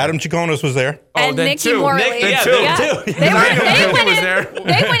salespeople there. Adam Chiconos was there. And then Nikki two. Morley. Nick, then Yeah, two. they too. They was there.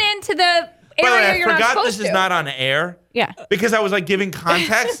 went into the By the way, area I you're not forgot supposed this is to. not on air. Yeah. Because I was like giving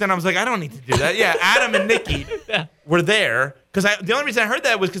context, and I was like, I don't need to do that. Yeah, Adam and Nikki were there. Because the only reason I heard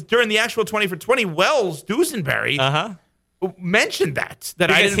that was because during the actual 20 for 20, Wells Dusenberry mentioned that I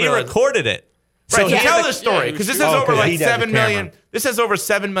Because didn't he realize. recorded it. Right, so he tell had the story, because this has Oh, over 'cause like he had the 7 million. camera. This has over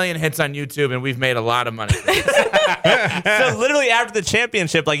 7 million hits on YouTube, and we've made a lot of money. So literally after the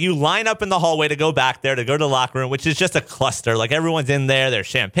championship, like you line up in the hallway to go back there, to go to the locker room, which is just a cluster. Like everyone's in there. There's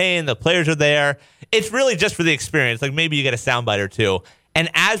champagne. The players are there. It's really just for the experience. Like maybe you get a soundbite or two. And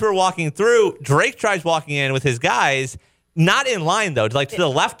as we're walking through, Drake tries walking in with his guys, not in line though, like to the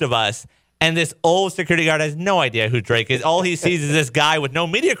left of us. And this old security guard has no idea who Drake is. All he sees is this guy with no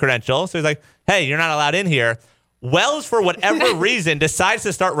media credential. So he's like, hey, you're not allowed in here. Wells, for whatever reason, decides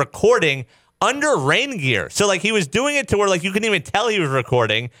to start recording under rain gear. So like he was doing it to where like you couldn't even tell he was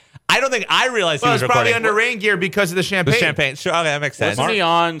recording. I don't think I realized he was it's recording. probably under rain gear because of the champagne. The champagne. Sure, okay, that makes sense. Wasn't he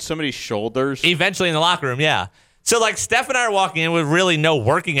on somebody's shoulders? Eventually in the locker room, yeah. So, like, Steph and I are walking in with really no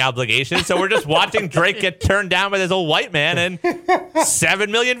working obligation. So we're just watching Drake get turned down by this old white man. And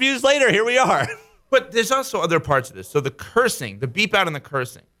 7 million views later, here we are. But there's also other parts of this. So the cursing, the beep out and the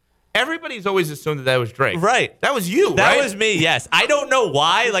cursing. Everybody's always assumed that was Drake. Right. That was you, That right? was me, yes. I don't know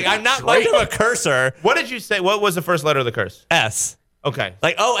why. Like, I'm not much of a cursor. What did you say? What was the first letter of the curse? S. Okay.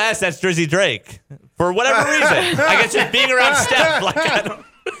 Like, O-S, that's Drizzy Drake. For whatever reason. I guess just being around Steph. Like, I don't...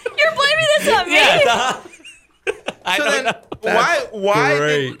 You're blaming That's not me. So then,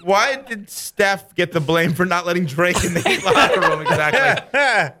 why did Steph get the blame for not letting Drake in the Heat locker room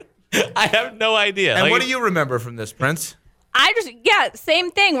exactly? I have no idea. And what do you remember from this, Prince?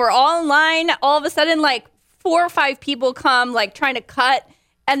 Same thing. We're all in line. All of a sudden, like 4 or 5 people come, like trying to cut.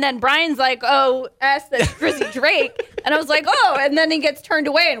 And then Brian's like, oh, that's Drizzy Drake. And I was like, oh, and then he gets turned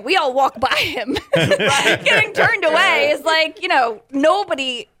away and we all walk by him. Getting turned away is like,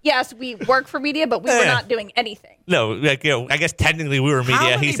 nobody, yes, we work for media, but we were not doing anything. No, I guess technically we were media. How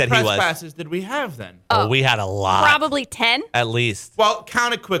many he said he was. press passes did we have then? Oh, we had a lot. Probably 10. At least. Well,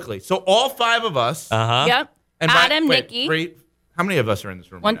 count it quickly. So all 5 of us. Uh-huh. Yep. And Adam, Nikki. How many of us are in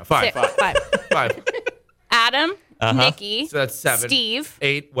this room right now? 5. 5. Adam, Nikki. So that's 7. Steve.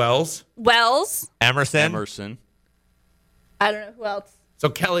 8. Wells. Emerson. I don't know who else. So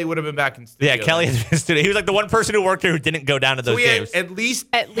Kelly would have been back in studio. Yeah, Kelly has been studio. He was like the one person who worked here who didn't go down to those games. Had at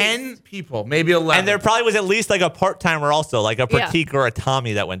least 10 people, maybe 11. And there probably was at least like a part-timer also, like a Pratik or a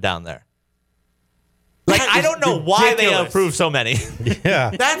Tommy that went down there. Like, I don't know why they approved so many.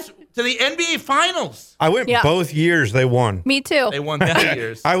 Yeah. That's to the NBA Finals. I went both years they won. Me too. They won 3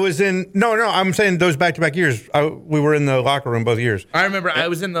 years. I was in, no, I'm saying those back-to-back years. We were in the locker room both years. I remember I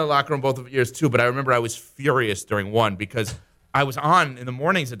was in the locker room both years too, but I remember I was furious during one because I was on in the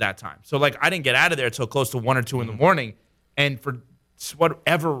mornings at that time. So, like, I didn't get out of there until close to 1 or 2 in the morning. And for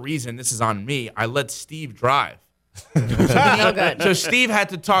whatever reason, this is on me, I let Steve drive. No good. So Steve had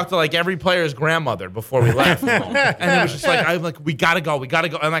to talk to like every player's grandmother before we left. And it was just like, I'm like, we gotta go.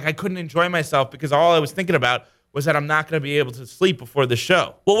 And like, I couldn't enjoy myself because all I was thinking about was that I'm not going to be able to sleep before the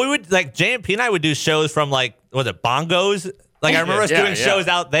show. Well, we would, like, JMP and I would do shows from, like, was it Bongos? Like, I remember us doing shows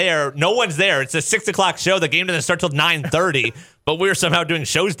out there. No one's there. It's a 6 o'clock show. The game doesn't start till 9:30, but we were somehow doing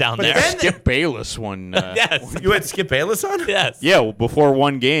shows down there. Skip Bayless one. Yes. You had Skip Bayless on? Yes. Yeah, well, before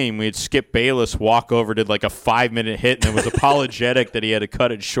one game, we had Skip Bayless walk over, did like a 5-minute hit, and it was apologetic that he had to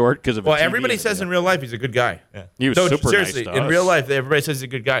cut it short because of Well, everybody says in real life he's a good guy. Yeah. He was So super seriously, nice to in us. real life, everybody says he's a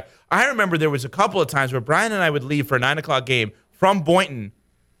good guy. I remember there was a couple of times where Brian and I would leave for a 9 o'clock game from Boynton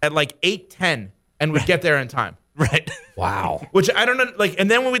at like 8:10 and would get there in time. Right. Wow. Which I don't know, like, and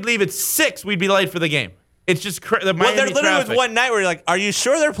then when we'd leave at 6, we'd be late for the game. It's just the Miami Well, there literally traffic. was one night where you're like, are you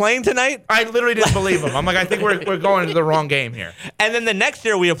sure they're playing tonight? I literally didn't believe him. I'm like, I think we're going to the wrong game here. And then the next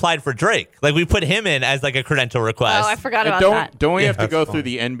year we applied for Drake. Like, we put him in as like a credential request. Oh, I forgot about that. Don't we have to go through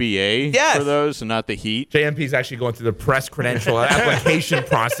the NBA for those and not the Heat? JMP's actually going through the press credential application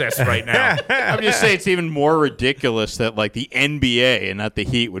process right now. I'm just saying it's even more ridiculous that like the NBA and not the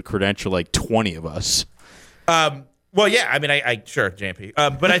Heat would credential like 20 of us. Well, yeah, I mean, I sure, JMP.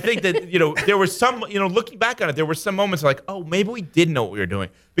 But I think that, there were some, looking back on it, there were some moments like, oh, maybe we did know what we were doing.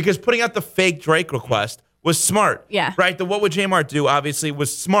 Because putting out the fake Drake request was smart. Yeah. Right? The what would JMart do, obviously,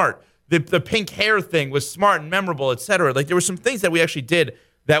 was smart. The pink hair thing was smart and memorable, et cetera. Like, there were some things that we actually did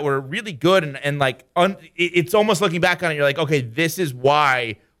that were really good. And like, it's almost looking back on it, you're like, okay, this is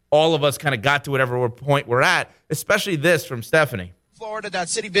why all of us kind of got to whatever point we're at, especially this from Stephanie.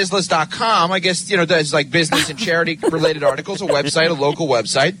 Florida.citybusiness.com. I guess, there's like business and charity related articles, a website, a local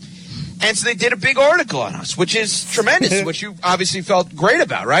website. And so they did a big article on us, which is tremendous, which you obviously felt great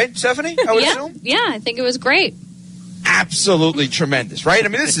about, right, Stephanie? I would assume? Yeah, I think it was great. Absolutely tremendous, right? I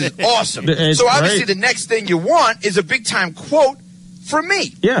mean, this is awesome. It's so obviously great. the next thing you want is a big time quote from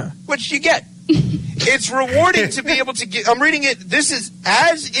me. Yeah. Which you get. It's rewarding to be able to get, I'm reading it, this is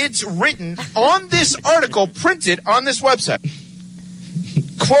as it's written on this article printed on this website.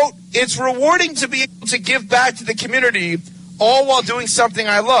 Quote, it's rewarding to be able to give back to the community all while doing something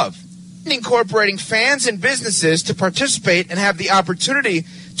I love. Incorporating fans and businesses to participate and have the opportunity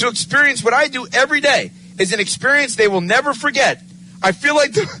to experience what I do every day is an experience they will never forget. I feel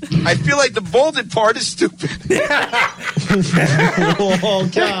like the bolded part is stupid. Oh,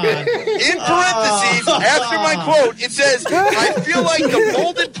 God. In parentheses, after my quote, it says, I feel like the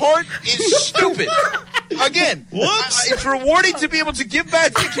bolded part is stupid. Again, it's rewarding to be able to give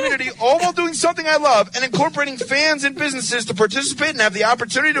back to the community all while doing something I love and incorporating fans and businesses to participate and have the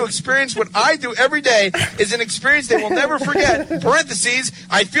opportunity to experience what I do every day is an experience they will never forget. Parentheses,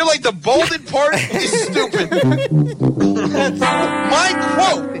 I feel like the bolded part is stupid. My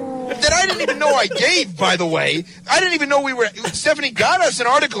quote that I didn't even know I gave, by the way. I didn't even know Stephanie got us an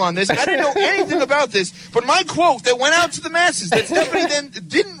article on this. I didn't know anything about this. But my quote that went out to the masses that Stephanie then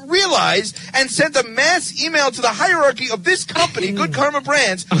didn't realize and sent a mass email to the hierarchy of this company, Good Karma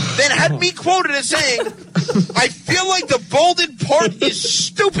Brands, then had me quoted as saying, I feel like the bolded part is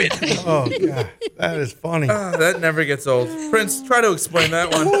stupid. Oh, God. That is funny. That never gets old. Prince, try to explain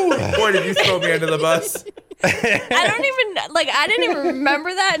that one. Boy, did you throw me under the bus. I didn't even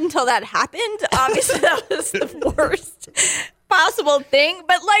remember that until that happened. Obviously, that was the worst possible thing.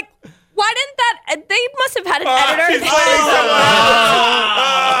 But like, why didn't that? They must have had an editor.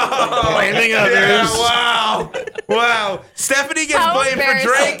 Blaming others. Yeah, wow. Stephanie gets blamed for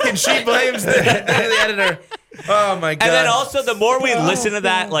Drake, and she blames the editor. Oh my god. And then also, the more we listen to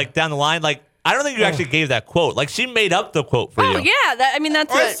that, like down the line, like I don't think you actually gave that quote. Like she made up the quote for you. Oh yeah,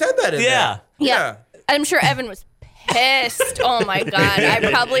 that's. I said that in there. Yeah. I'm sure Evan was pissed. Oh my god, I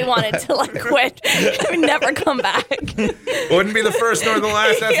probably wanted to like quit. I would never come back. Wouldn't be the first nor the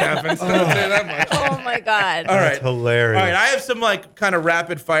last that's happened. So I'll say that much. Oh my god. All right, That's hilarious. All right, I have some like kind of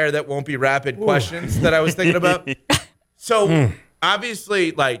rapid fire that won't be rapid questions that I was thinking about. So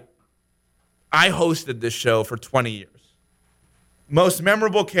obviously, like I hosted this show for 20 years. Most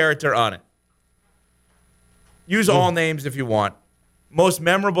memorable character on it. Use all names if you want. Most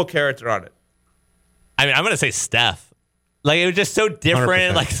memorable character on it. I mean, I'm going to say Steph. Like, it was just so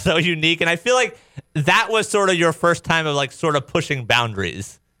different, 100%. like, so unique. And I feel like that was sort of your first time of, like, sort of pushing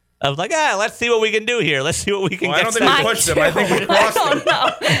boundaries. Of, like, let's see what we can do here. Let's see what we can get. I don't think we pushed them. I think we crossed them.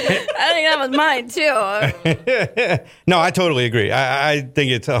 I think that was mine, too. No, I totally agree. I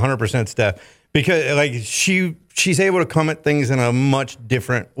think it's 100% Steph. Because, like, she's able to come at things in a much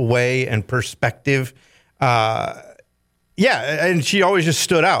different way and perspective. Yeah, and she always just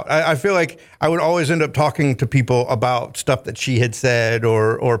stood out. I feel like I would always end up talking to people about stuff that she had said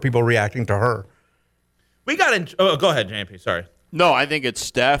or people reacting to her. We got in. Oh, go ahead, JMP. Sorry. No, I think it's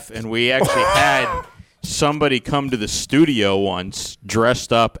Steph, and we actually had somebody come to the studio once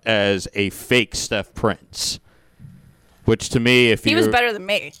dressed up as a fake Steph Prince. Which to me, if he was better than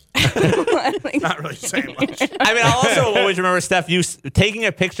me. Not really saying much. I mean, I also always remember, Steph, you taking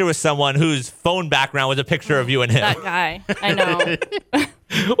a picture with someone whose phone background was a picture of you and him. That guy. I know.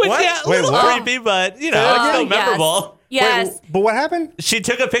 Which, yeah, a little creepy, but, you know, it's still memorable. Yes. Wait, but what happened? She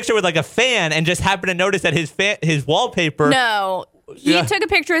took a picture with, like, a fan and just happened to notice that his wallpaper. No. He took a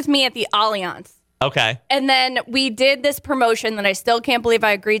picture with me at the Allianz. Okay. And then we did this promotion that I still can't believe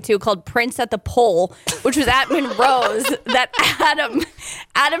I agreed to called Prince at the Pole, which was at Monroe's that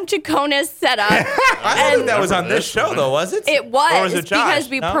Adam Chaconis set up. I don't think that was on this show, though, was it? It was, or was it Josh? because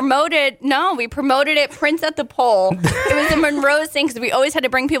we promoted it Prince at the Pole. It was a Monroe's thing because we always had to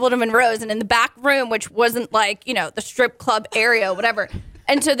bring people to Monroe's, and in the back room, which wasn't like, you know, the strip club area, whatever.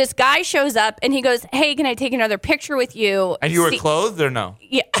 And so this guy shows up and he goes, "Hey, can I take another picture with you?" And you were clothed or no?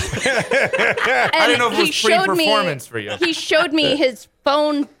 Yeah. I didn't know if it was pre-performance for you. He showed me his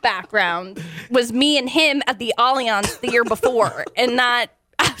phone background was me and him at the Allianz the year before. And I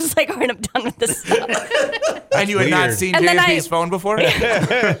was like, all right, I'm done with this stuff. And you had not seen JMP's phone before? Then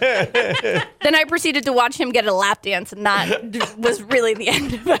I proceeded to watch him get a lap dance, and that was really the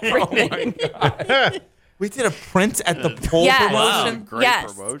end of everything. Oh my God. We did a Prince at the Pole promotion. Great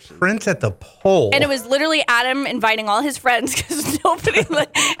promotion. Prince at the Pole. And it was literally Adam inviting all his friends because nobody,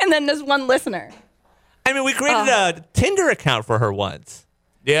 and then this one listener. I mean, we created a Tinder account for her once.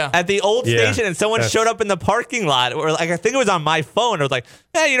 Yeah. At the old station, and someone showed up in the parking lot, or like I think it was on my phone. I was like,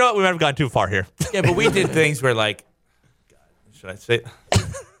 you know what? We might have gone too far here. Yeah, but we did things where, like, God, should I say?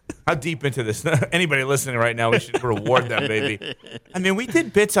 How deep into this? Anybody listening right now, we should reward them, baby. I mean, we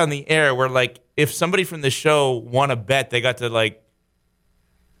did bits on the air where, like, if somebody from the show won a bet, they got to, like,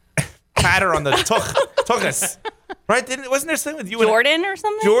 pat her on the tuchus. Right? Wasn't there something with you Jordan or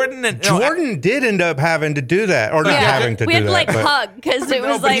something? Jordan did end up having to do that, or not having to do that. We had to, like, hug because it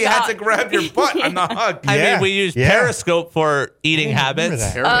was like. He had to grab your butt on the hug. I mean, we used Periscope for eating habits.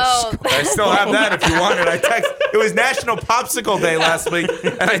 Oh. I still have that if you want it. It was National Popsicle Day last week,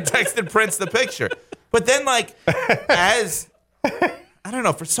 and I texted Prince the picture. But then, like, I don't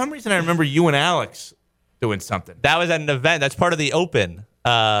know, for some reason I remember you and Alex doing something. That was at an event. That's part of the Open,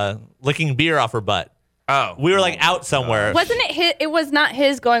 licking beer off her butt. Oh. We were, like, out somewhere. Wasn't it his? It was not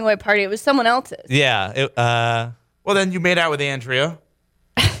his going away party. It was someone else's. Yeah. Well, then you made out with Andrea.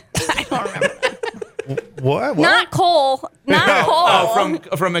 I don't remember. What? Not Cole. Not Cole.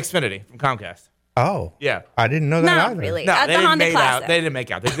 Oh, from Xfinity, from Comcast. Oh. Yeah. I didn't know that Not either. really. No, At they the didn't Honda make Classic. out. They didn't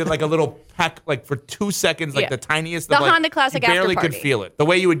make out. They did like a little peck, like for 2 seconds, like Yeah. the tiniest. The of, like, Honda Classic you barely after could party. feel it. The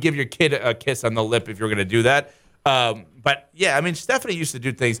way you would give your kid a kiss on the lip if you were going to do that. But yeah, I mean, Stephanie used to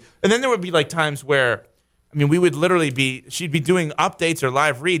do things, and then there would be like times where, I mean, we would literally she'd be doing updates or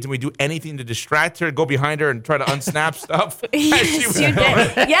live reads, and we'd do anything to distract her, go behind her, and try to unsnap stuff. Yes, you did.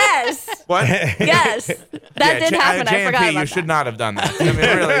 Yes. What? Yes. That did happen. I forgot JMP, about you should that. not have done that. I mean,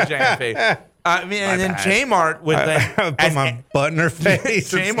 really, JMP. I mean, and then JMart would then put my butt in her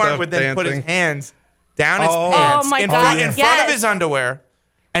face. and JMart stuff would then put his dancing. hands down his Oh. pants Oh, my in God, front of yes. his underwear,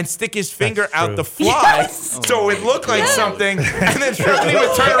 and stick his finger out the fly so it would look like something, and then Stephanie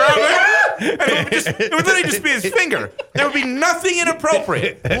would turn around and it would literally just be his finger. There would be nothing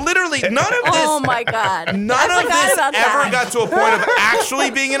inappropriate. Literally, none of this. Oh my God. None of this ever got to a point of actually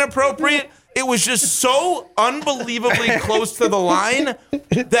being inappropriate. It was just so unbelievably close to the line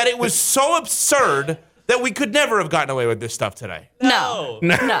that it was so absurd that we could never have gotten away with this stuff today. No.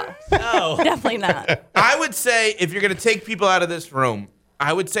 Definitely not. I would say if you're going to take people out of this room,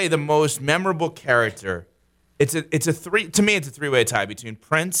 I would say the most memorable character. To me, it's a three-way tie between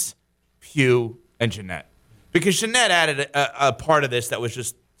Prince, Pugh, and Jeanette, because Jeanette added a part of this that was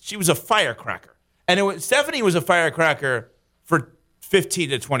just she was a firecracker, and Stephanie was a firecracker for 15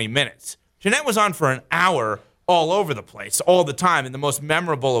 to 20 minutes. Jeanette was on for an hour, all over the place, all the time, in the most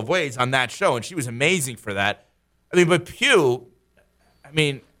memorable of ways on that show, and she was amazing for that. I mean, but Pugh,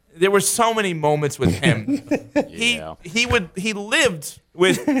 there were so many moments with him. Yeah. He lived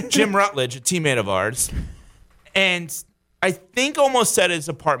with Jim Rutledge, a teammate of ours, and I think almost set his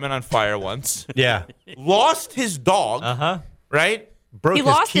apartment on fire once. Yeah. Lost his dog. Right? Broke He his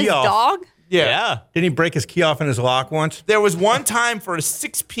lost key his off. dog? Yeah. Didn't he break his key off in his lock once? There was one time for a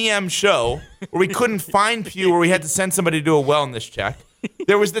 6 p.m. show where we couldn't find Pugh, where we had to send somebody to do a wellness check.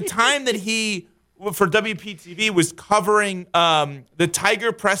 There was the time that he, for WPTV, was covering the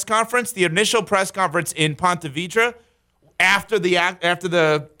Tiger press conference, the initial press conference in Ponte Vedra after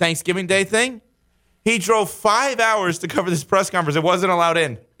the Thanksgiving Day thing. He drove 5 hours to cover this press conference. It wasn't allowed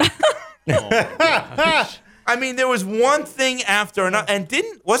in. I mean, there was one thing after another, and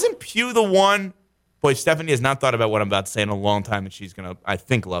wasn't Pugh the one? Boy, Stephanie has not thought about what I'm about to say in a long time, and she's gonna, I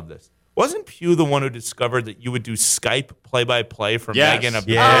think, love this. Wasn't Pugh the one who discovered that you would do Skype play-by-play for Megan?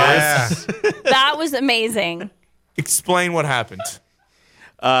 Yes. That was amazing. Explain what happened.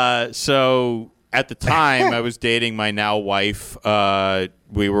 So at the time, I was dating my now wife.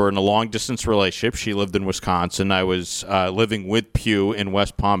 We were in a long-distance relationship. She lived in Wisconsin. I was living with Pugh in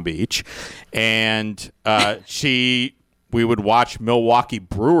West Palm Beach. And we would watch Milwaukee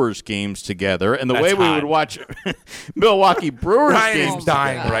Brewers games together. And the way we would watch Milwaukee Brewers games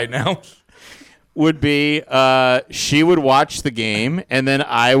dying right now would be she would watch the game, and then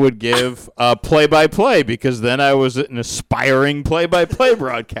I would give play-by-play, because then I was an aspiring play-by-play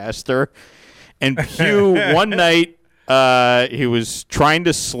broadcaster. And Pugh, one night, he was trying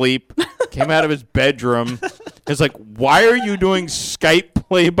to sleep, came out of his bedroom. It's like, why are you doing Skype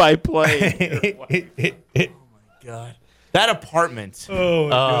play-by-play? Oh, my God. That apartment. Oh, my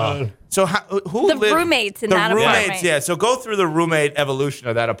God. So who The lived? roommates in the that roommates, apartment. yeah. So go through the roommate evolution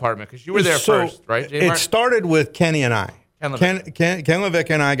of that apartment, because you were there first, right, JMart? It started with Kenny and I. Ken Levick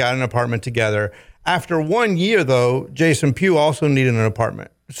and I got an apartment together. After 1 year, though, Jason Pugh also needed an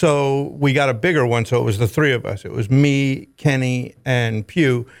apartment. So we got a bigger one, so it was the three of us. It was me, Kenny, and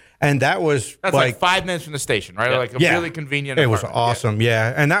Pugh. And that was That's like 5 minutes from the station, right? Like a really convenient It was apartment. awesome,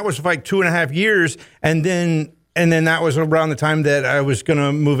 yeah. And that was like 2.5 years. And then that was around the time that I was going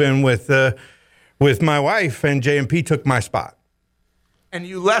to move in with my wife, and JMP took my spot. And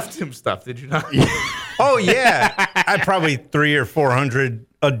you left him stuff, did you not? Oh, yeah. I had probably 300 or 400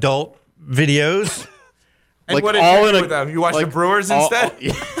 adult videos. And Like what did all you in do a- with them? You watched like the Brewers instead?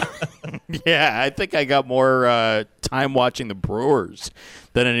 Yeah, I think I got more time watching the Brewers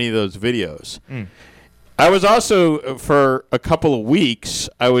than any of those videos. I was also, for a couple of weeks,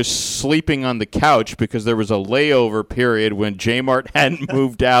 I was sleeping on the couch because there was a layover period when JMart hadn't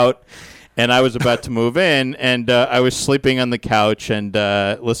moved out, and I was about to move in, and I was sleeping on the couch, and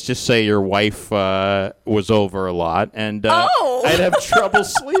let's just say your wife was over a lot, and I'd have trouble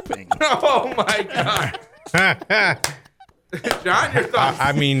sleeping. Oh, my God. John, your thoughts?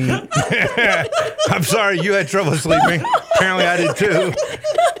 I mean, I'm sorry you had trouble sleeping. Apparently I did too.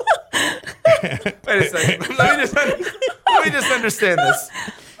 Wait a second. Let me just understand this.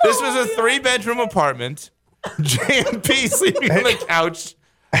 This was a 3-bedroom apartment. JMP sleeping on the couch.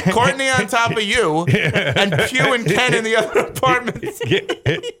 Courtney on top of you. And Pugh and Ken in the other apartment.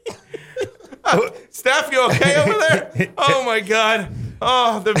 Steph, you okay over there? Oh, my God.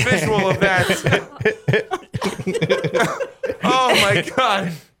 Oh, the visual of that. Oh, my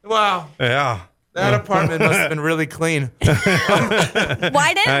God. Wow. Yeah. That apartment must have been really clean.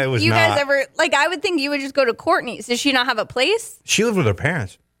 Why It didn't was you guys not. ever, I would think you would just go to Courtney's. Does she not have a place? She lived with her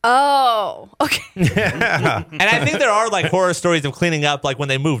parents. Oh, okay. And I think there are horror stories of cleaning up, when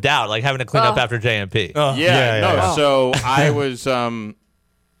they moved out, having to clean up after JMP. Yeah. Yeah. So I was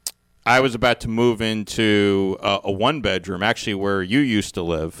I was about to move into a one-bedroom, actually where you used to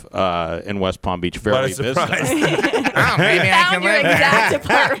live in West Palm Beach. Fairly busy. Oh, maybe I can your live exact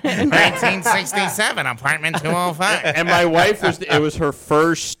apartment. 1967, apartment 205. And my wife it was her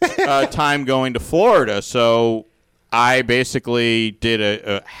first time going to Florida, so I basically did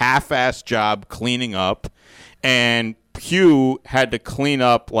a half-assed job cleaning up, and Pew had to clean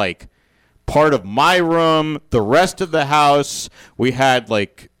up like part of my room, the rest of the house. We had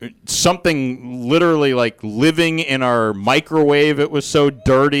like something literally like living in our microwave. It was so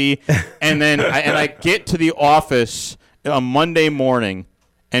dirty. And then I get to the office on Monday morning,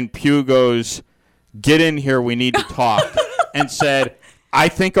 and Pew goes, "Get in here, we need to talk," and said, "I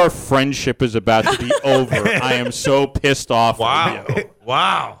think our friendship is about to be over. I am so pissed off." Wow. with you."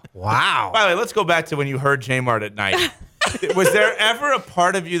 Wow. By the way, let's go back to when you heard JMart at night. Was there ever a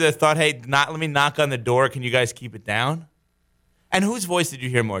part of you that thought, hey, let me knock on the door. Can you guys keep it down? And whose voice did you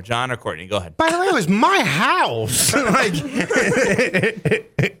hear more, John or Courtney? Go ahead. By the way, it was my house.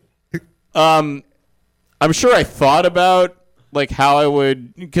 I'm sure I thought about like how I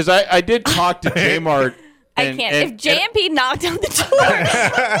would, because I did talk to JMart. I can't. If JMP knocked on the door,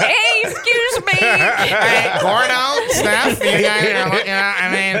 hey, excuse me. Hey, Gordo, Steph, you guys are looking out.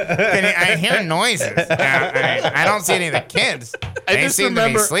 I mean, I hear noises. I don't see any of the kids. They seem to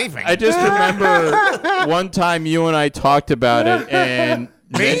be sleeping. I just remember one time you and I talked about it, and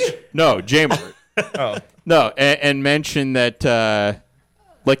no, JMart. Oh. No, and mentioned that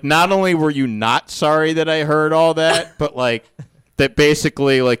like not only were you not sorry that I heard all that, but like that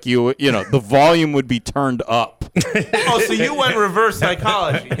basically like you know the volume would be turned up. Oh, so you went reverse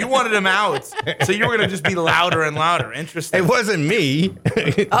psychology. You wanted him out, so you were going to just be louder and louder. Interesting. It wasn't me.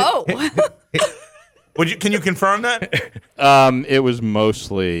 Oh. Can you confirm that? It was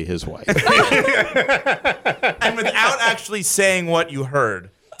mostly his wife. And without actually saying what you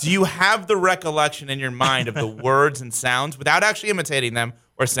heard, do you have the recollection in your mind of the words and sounds without actually imitating them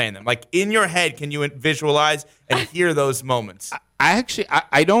or saying them? Like in your head, can you visualize and hear those moments?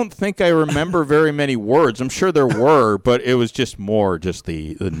 I don't think I remember very many words. I'm sure there were, but it was just more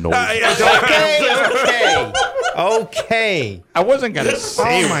the noise. Okay. I wasn't going to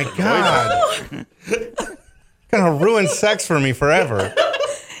say. Oh, my God. Gonna ruin sex for me forever.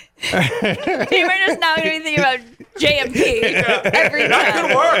 You were just now going to be thinking about JMP every time. That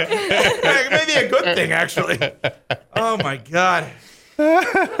could work. Maybe a good thing, actually. Oh, my God.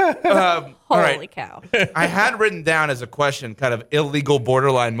 Holy cow. I had written down as a question kind of illegal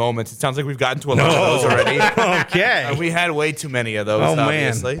borderline moments. It sounds like we've gotten to a lot of those already. Okay. We had way too many of those,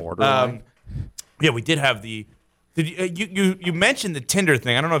 obviously. Borderline. Yeah, we did have the... You mentioned the Tinder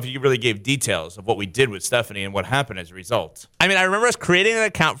thing. I don't know if you really gave details of what we did with Stephanie and what happened as a result. I mean, I remember us creating an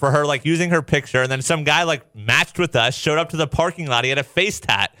account for her, like using her picture, and then some guy like matched with us, showed up to the parking lot. He had a face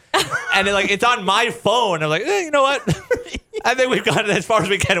tat, and it's on my phone. I'm like, you know what? I think we've gotten as far as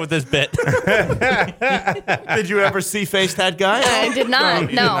we can with this bit. Did you ever see face tat guy? I did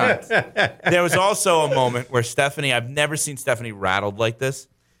not. No. There was also a moment where Stephanie, I've never seen Stephanie rattled like this,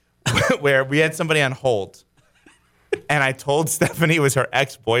 where we had somebody on hold. And I told Stephanie it was her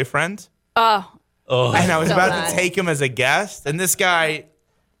ex-boyfriend. Oh. And I was so about bad. to take him as a guest. And this guy...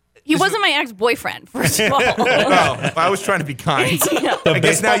 He wasn't my ex-boyfriend, first of all. Well, I was trying to be kind. The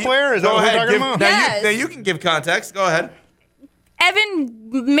baseball player? Is that what we're talking about? Yes. Now you can give context. Go ahead.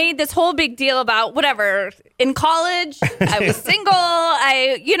 Evan made this whole big deal about whatever. In college, I was single.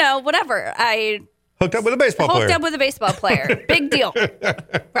 Whatever. I hooked up with a baseball player. Big deal.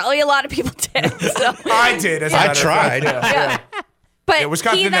 Probably a lot of people did. So. I did. I tried. Yeah. But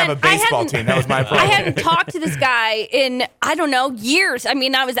Wisconsin didn't have a baseball team. That was my problem. I hadn't talked to this guy in, I don't know, years. I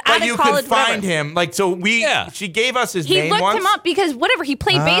mean, I was out of college. But you could find him. She gave us his name once. He looked him up because he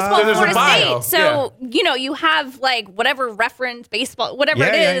played baseball So at there's a Florida bio. State. So, you have whatever reference, baseball, whatever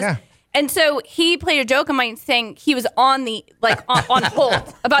it is. Yeah. And so he played a joke of mine saying he was on the on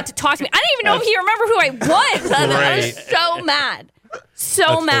hold about to talk to me. I didn't even know if he remembered who I was. I was so mad.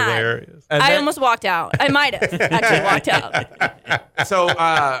 So mad. Hilarious. I almost walked out. I might have actually walked out. So,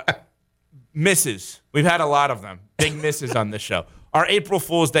 misses. We've had a lot of them. Big misses on this show. Our April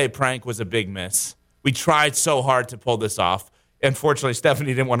Fool's Day prank was a big miss. We tried so hard to pull this off. Unfortunately,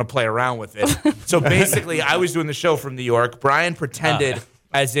 Stephanie didn't want to play around with it. So basically, I was doing the show from New York. Brian pretended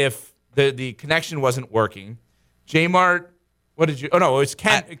as if the connection wasn't working. JMart What did you? Oh no, it was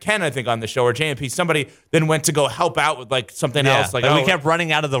Ken. I think on the show or JMP. Somebody then went to go help out with like something else. Like we kept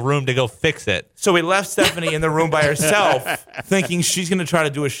running out of the room to go fix it. So we left Stephanie in the room by herself, thinking she's going to try to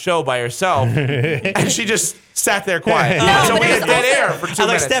do a show by herself, and she just sat there quiet. So we had dead air for 2 minutes. I'm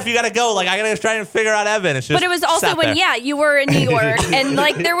like, Steph, you got to go. Like I got to try and figure out Evan. It's just but it was also when you were in New York, and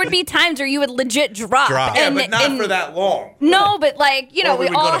like there would be times where you would legit drop. Yeah, but not for that long. No, but like we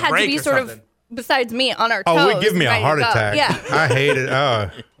all had to be sort something. of. Besides me, on our toes. Oh, would give me a heart attack. Yeah. I hate it.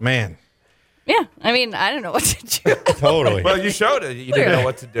 Oh, man. Yeah. I mean, I don't know what to do. Totally. Well, you showed it. You didn't know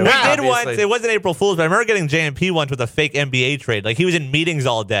what to do. We did once. It wasn't April Fool's, but I remember getting JMP once with a fake NBA trade. Like, he was in meetings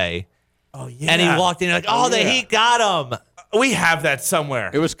all day. Oh, yeah. And he walked in like, the Heat got him. We have that somewhere.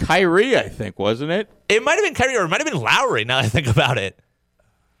 It was Kyrie, I think, wasn't it? It might have been Kyrie or it might have been Lowry, now that I think about it.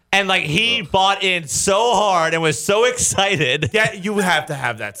 And, like, he bought in so hard and was so excited. Yeah, you have to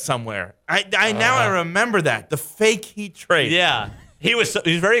have that somewhere. I remember that. The fake Heat trade. Yeah. He was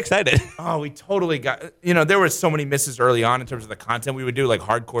very excited. Oh, we totally got, there were so many misses early on in terms of the content we would do, like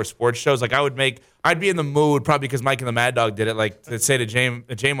hardcore sports shows. Like I'd be in the mood, probably because Mike and the Mad Dog did it, like to say to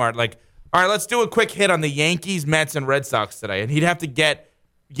JMart, like, all right, let's do a quick hit on the Yankees, Mets, and Red Sox today. And he'd have to get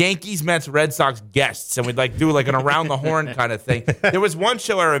Yankees, Mets, Red Sox guests, and we'd like do like an around the horn kind of thing. There was one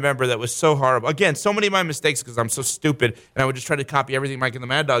show I remember that was so horrible. Again, so many of my mistakes because I'm so stupid, and I would just try to copy everything Mike and the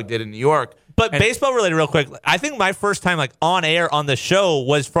Mad Dog did in New York. But baseball related, real quick, I think my first time like on air on the show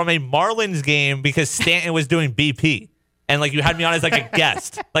was from a Marlins game because Stanton was doing BP, and like you had me on as like a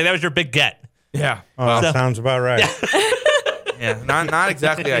guest, like that was your big get. Yeah, oh, that sounds about right. Yeah, not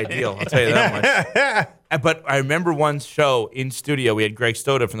exactly ideal. I'll tell you that much. But I remember one show in studio. We had Greg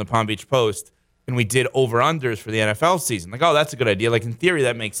Stoda from the Palm Beach Post, and we did over-unders for the NFL season. Like, oh, that's a good idea. Like, in theory,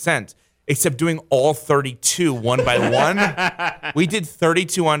 that makes sense. Except doing all 32 one by one. We did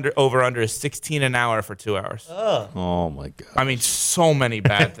 32 over-under 16 an hour for 2 hours. Oh, my God. I mean, so many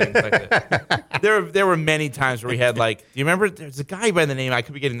bad things like that. There were many times where we had, like, do you remember? There's a guy by the name, I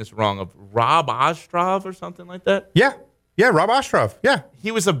could be getting this wrong, of Rob Ostrov or something like that? Yeah. Yeah, Rob Ostrov. Yeah.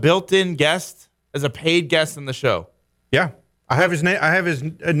 He was a built-in guest as a paid guest in the show. Yeah. I have his name. I have his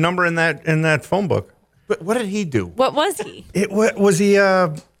number in that phone book. But what did he do? What was he? Was he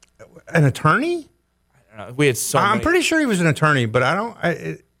an attorney? I don't know. We had I'm pretty sure he was an attorney, but I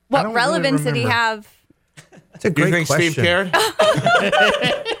don't. What relevance did he have? That's a great question. Steve cared?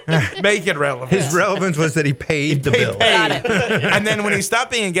 Make it relevant. His relevance was that he paid the bill. Got it. And then when he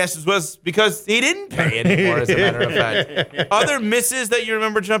stopped being a guest was because he didn't pay anymore, as a matter of fact. Other misses that you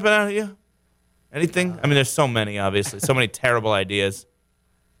remember jumping out at you? Anything? I mean, there's so many, obviously. So many terrible ideas.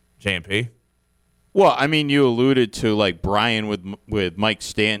 JMP? Well, I mean, you alluded to, like, Brian with Mike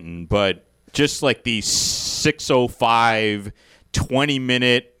Stanton, but just like these 6:05,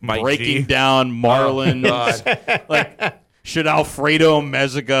 20-minute breaking down Marlins. Like, should Alfredo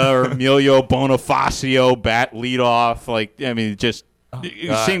Meziga or Emilio Bonifacio bat lead off? Like, I mean, it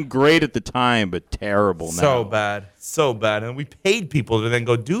seemed great at the time, but terrible now. So bad. So bad. And we paid people to then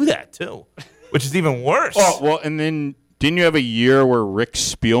go do that, too, which is even worse. Oh, well, and then didn't you have a year where Rick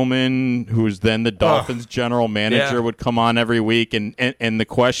Spielman, who was then the Dolphins general manager, would come on every week, and the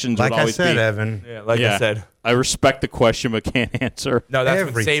questions would always be... Like I said, Evan. Yeah, I said. I respect the question but can't answer. No,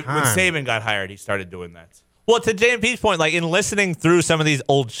 that's when Saban got hired, he started doing that. Well, to JMP's point, like in listening through some of these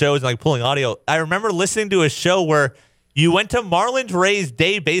old shows and like pulling audio, I remember listening to a show where you went to Marlins Rays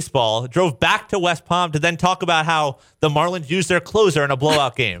Day Baseball, drove back to West Palm to then talk about how the Marlins used their closer in a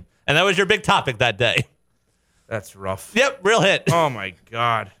blowout game. And that was your big topic that day. That's rough. Yep, real hit. Oh, my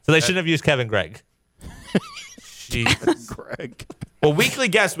God. So they shouldn't have used Kevin Gregg. Jesus. Greg. Well, weekly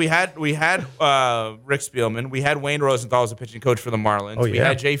guests, we had Rick Spielman. We had Wayne Rosenthal as a pitching coach for the Marlins. Oh, yeah. We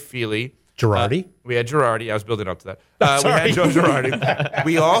had Jay Feely. Girardi? We had Girardi. I was building up to that. We had Joe Girardi.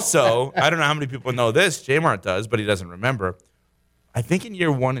 We also, I don't know how many people know this. JMart does, but he doesn't remember. I think in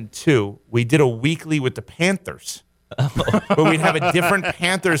year 1 and 2, we did a weekly with the Panthers. But we'd have a different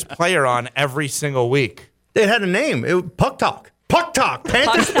Panthers player on every single week. It had a name. It was Puck Talk. Puck Talk.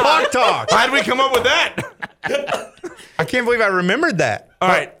 Panthers Puck Talk. How did we come up with that? I can't believe I remembered that. All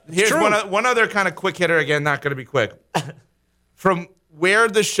right. Here's one other kind of quick hitter. Again, not going to be quick. From where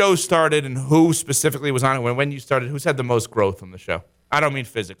the show started and who specifically was on it, when you started, who's had the most growth on the show? I don't mean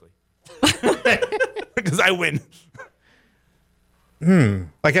physically. Because I win.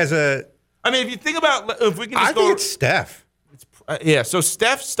 Like as a... I mean, if you think about... if we can just I think it's Steph. So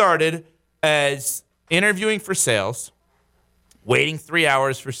Steph started as interviewing for sales, waiting 3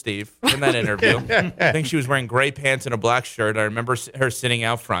 hours for Steve in that interview. I think she was wearing gray pants and a black shirt. I remember her sitting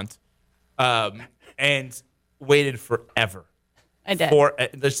out front and waited forever. I did.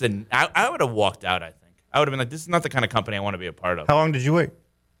 Listen, I would have walked out, I think. I would have been like, this is not the kind of company I want to be a part of. How long did you wait?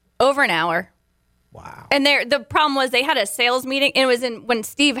 Over an hour. Wow. And the problem was they had a sales meeting. And it was when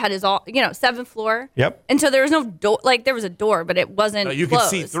Steve had his 7th floor. Yep. And so there was no door. Like there was a door, but it wasn't. No, you closed. could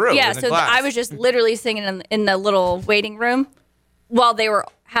see through. Yeah. in the So glass. I was just literally singing in the little waiting room while they were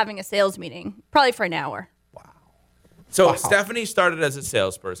having a sales meeting, probably for an hour. So Stephanie started as a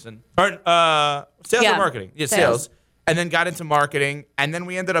salesperson, or sales or marketing? Yeah, sales, and then got into marketing, and then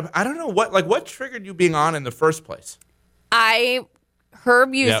we ended up. I don't know what triggered you being on in the first place.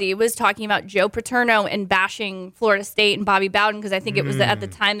 Herb Usey was talking about Joe Paterno and bashing Florida State and Bobby Bowden because I think it was at the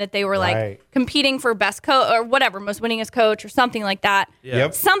time that they were like competing for best coach or whatever, most winningest coach or something like that.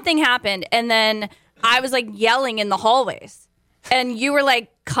 Yep. Something happened, and then I was like yelling in the hallways, and you were like,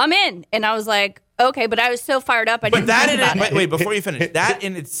 "Come in," and I was like, "Okay," but I was so fired up. Wait, before you finish, that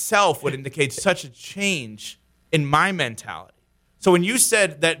in itself would indicate such a change in my mentality. So when you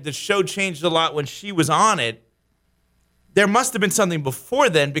said that the show changed a lot when she was on it, there must have been something before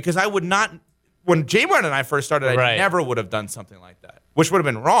then, because I would not, when JMart and I first started, I never would have done something like that, which would have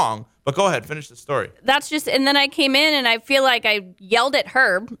been wrong. But go ahead, finish the story. And then I came in and I feel like I yelled at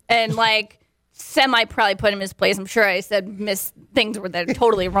Herb and like probably put him in his place. I'm sure I said things were that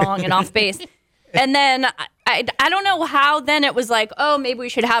totally wrong and off base. And then I don't know how then it was like, oh, maybe we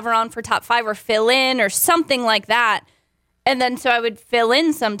should have her on for top 5 or fill in or something like that. And then so I would fill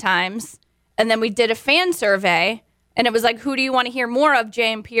in sometimes. And then we did a fan survey. And it was like, who do you want to hear more of,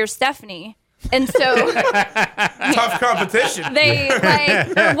 JMP or Stephanie? And so tough competition. They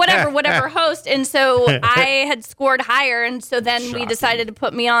or whatever host. And so I had scored higher, and so then we decided to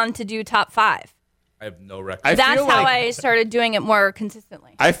put me on to do top 5. I have no record. That's how I started doing it more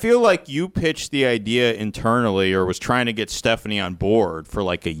consistently. I feel like you pitched the idea internally or was trying to get Stephanie on board for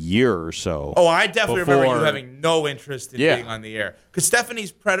like a year or so. Oh, I definitely remember you having no interest in being on the air. Because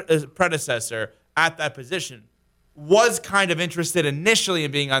Stephanie's predecessor at that position was kind of interested initially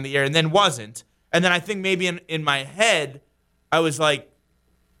in being on the air and then wasn't. And then I think maybe in my head, I was like,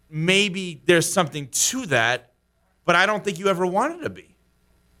 maybe there's something to that, but I don't think you ever wanted to be.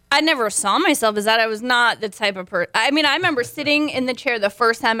 I never saw myself as that. I was not the type of person. I mean, I remember sitting in the chair the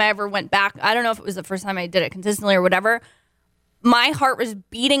first time I ever went back. I don't know if it was the first time I did it consistently or whatever. My heart was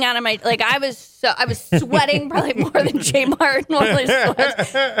beating out of my, like I was sweating probably more than JMart normally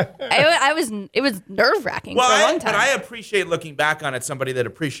sweats. It was nerve wracking for a long time. But I appreciate looking back on it, somebody that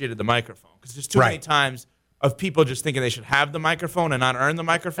appreciated the microphone, because there's too many times of people just thinking they should have the microphone and not earn the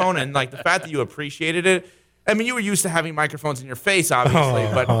microphone, and like the fact that you appreciated it. I mean, you were used to having microphones in your face,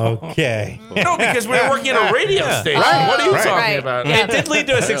 obviously, but okay. No, because we were working at a radio station. Right. What are you talking about? It did lead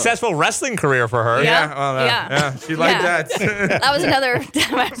to a successful wrestling career for her. Yeah, she liked that. That was another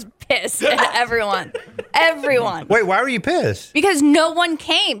time I was pissed at everyone. Wait, why were you pissed? Because no one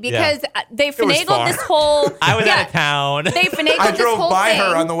came. Because they finagled this whole. I was out of town. They finagled this whole I drove by thing.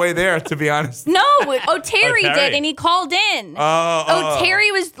 her on the way there, to be honest. No, Terry did, and he called in.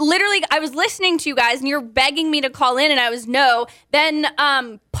 Terry was literally. I was listening to you guys, and you're begging me to call in, and I was no. Then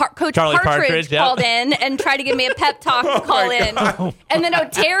Coach Charlie Partridge called in and tried to give me a pep talk to call in. And then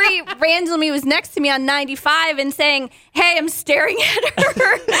Terry randomly was next to me on 95 and saying, "Hey, I'm staring at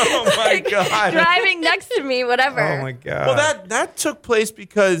her." Oh my God! Driving next to me, whatever. Oh my God! Well, that took place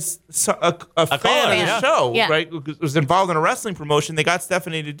because a fan of the show, right, was involved in a wrestling promotion. They got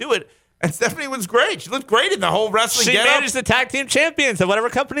Stephanie to do it, and Stephanie was great. She looked great in the whole wrestling. She managed the tag team champions of whatever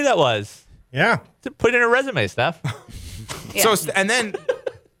company that was. Yeah, to put it in her resume, Steph. So, and then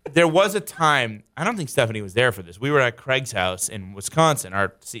there was a time, I don't think Stephanie was there for this. We were at Craig's house in Wisconsin, our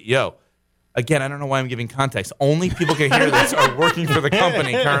CEO. Again, I don't know why I'm giving context. Only people can hear this are working for the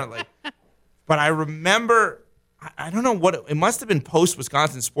company currently. But I remember, I don't know what, it must have been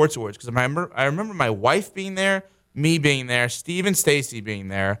post-Wisconsin Sports Awards, because I remember my wife being there, me being there, Steve and Stacy being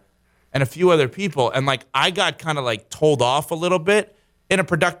there, and a few other people. And like, I got kind of like told off a little bit in a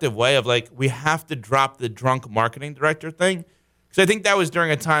productive way of like, we have to drop the drunk marketing director thing. Because I think that was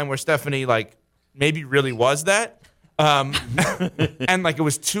during a time where Stephanie like maybe really was that. And like it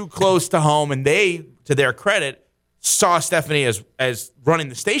was too close to home, and they, to their credit, saw Stephanie as running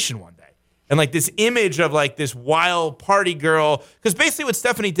the station one day. And like this image of like this wild party girl, because basically what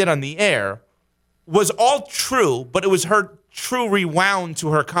Stephanie did on the air was all true, but it was her true rewound to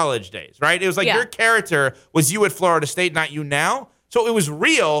her college days, right? It was like your character was you at Florida State, not you now. So it was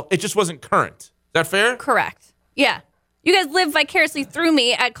real, it just wasn't current. Is that fair? Correct. Yeah. You guys lived vicariously through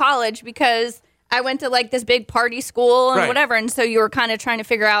me at college because I went to like this big party school and whatever, and so you were kind of trying to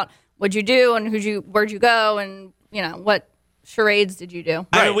figure out what'd you do and where'd you go, and you know what charades did you do.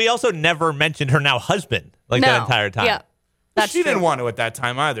 I mean, we also never mentioned her now husband that entire time. Yeah. She didn't want to at that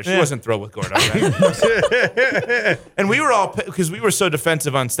time either. She wasn't thrilled with Gordo. Right? And we were all, because we were so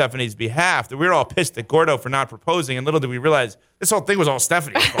defensive on Stephanie's behalf, that we were all pissed at Gordo for not proposing. And little did we realize this whole thing was all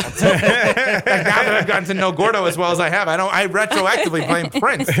Stephanie's fault. Like, now that I've gotten to know Gordo as well as I have, I retroactively blame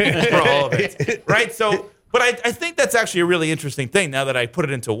Prince for all of it. Right? So, but I think that's actually a really interesting thing now that I put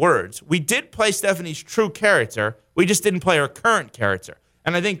it into words. We did play Stephanie's true character. We just didn't play her current character.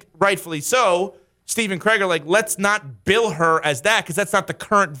 And I think rightfully so, Steve and Craig are like, let's not bill her as that because that's not the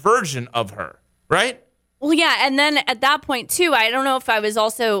current version of her, right? Well, yeah, and then at that point, too, I don't know if I was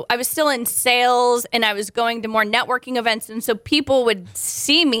still in sales and I was going to more networking events, and so people would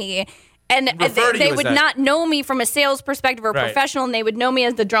see me and they would not know me from a sales perspective or a professional, and they would know me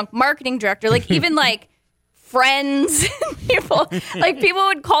as the drunk marketing director. Like, even like friends, people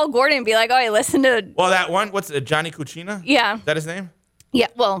would call Gordon and be like, oh, I listened to... Well, that one, what's it, Johnny Cucina? Yeah. Is that his name? Yeah,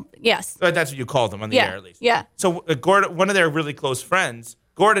 well, yes. That's what you called him on the air, at least. Yeah. So Gordon, one of their really close friends,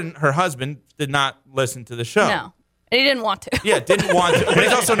 Gordon, her husband, did not listen to the show. No. And he didn't want to. Yeah, didn't want to. But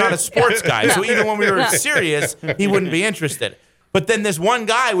he's also not a sports guy. So even when we were serious, he wouldn't be interested. But then this one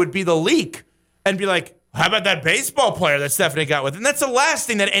guy would be the leak and be like, how about that baseball player that Stephanie got with? And that's the last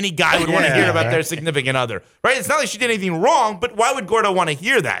thing that any guy would want to hear about their significant other, right? It's not like she did anything wrong, but why would Gordo want to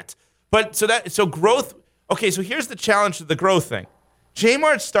hear that? But so growth. Okay, so here's the challenge to the growth thing.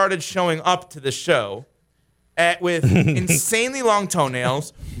 JMart started showing up to the show with insanely long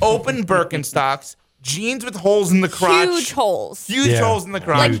toenails, open Birkenstocks, jeans with holes in the crotch. Huge holes. Huge holes in the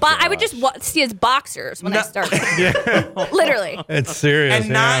crotch. Like, I would just see his boxers when I started. Literally. It's serious.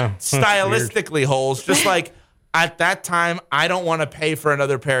 And not stylistically holes, just like at that time, I don't want to pay for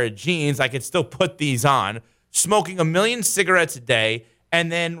another pair of jeans. I could still put these on. Smoking 1 million cigarettes a day, and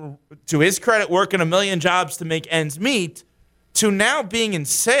then, to his credit, working 1 million jobs to make ends meet, to now being in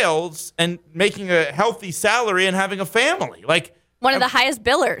sales and making a healthy salary and having a family. Like one of the highest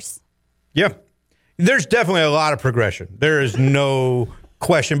billers. Yeah. There's definitely a lot of progression. There is no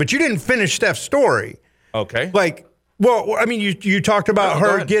question. But you didn't finish Steph's story. Okay. Like, well, I mean, you talked about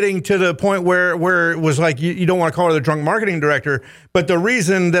her getting to the point where it was like you don't want to call her the drunk marketing director. But the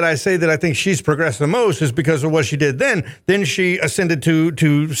reason that I say that I think she's progressed the most is because of what she did then. Then she ascended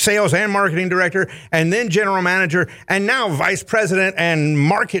to sales and marketing director, and then general manager, and now vice president and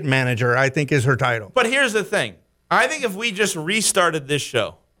market manager, I think is her title. But here's the thing. I think if we just restarted this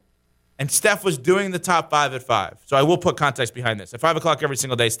show and Steph was doing the top 5 at 5, so I will put context behind this. At 5 o'clock every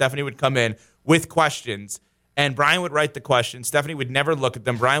single day, Stephanie would come in with questions, and Brian would write the questions. Stephanie would never look at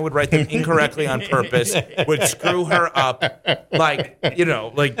them. Brian would write them incorrectly on purpose, would screw her up. Like, like.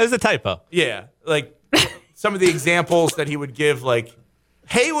 It was a typo. Yeah. Like some of the examples that he would give, like,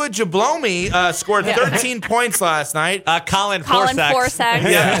 Haywood Jablomi scored 13 points last night. Colin Forsax.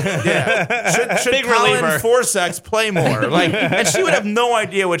 Yeah. Should Big Colin reliever. Forsax play more? Like, and she would have no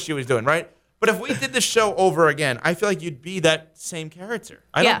idea what she was doing, right? But if we did the show over again, I feel like you'd be that same character.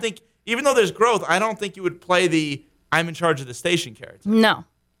 I don't think, even though there's growth, I don't think you would play the I'm in charge of the station character. No,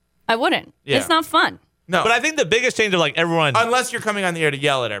 I wouldn't. Yeah. It's not fun. No. But I think the biggest change of like everyone. Unless you're coming on the air to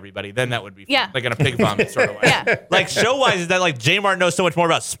yell at everybody, then that would be fun. Yeah. Like in a pig vomit sort of way. Yeah. Like show-wise is that like JMart knows so much more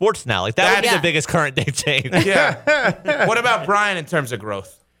about sports now. Like that would be the biggest current day change. Yeah. What about Brian in terms of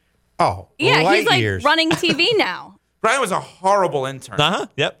growth? Oh, yeah, he's like years. running TV now. Brian was a horrible intern. Uh-huh.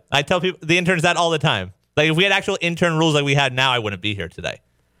 Yep. I tell people the interns that all the time. Like if we had actual intern rules like we had now, I wouldn't be here today.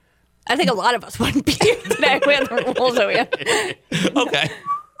 I think a lot of us wouldn't be here today if we had the rules that we have. Okay.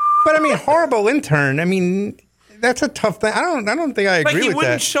 But I mean, horrible intern. I mean, that's a tough thing. I don't think I agree with that. Like he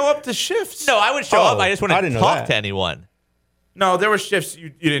wouldn't show up to shifts. No, I would show up. I just wouldn't talk to anyone. No, there were shifts you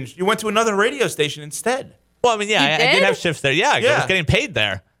didn't. You went to another radio station instead. Well, I mean, yeah, I did have shifts there. Yeah, I was getting paid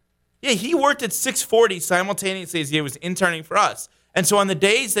there. Yeah, he worked at 640 simultaneously as he was interning for us. And so on the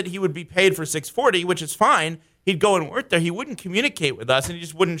days that he would be paid for 640, which is fine, he'd go and work there. He wouldn't communicate with us, and he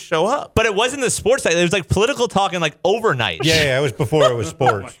just wouldn't show up. But it wasn't the sports side. It was like political talking like overnight. Yeah, it was before it was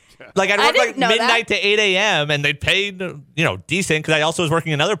sports. Like I'd work like midnight to 8 a.m. and they paid, decent because I also was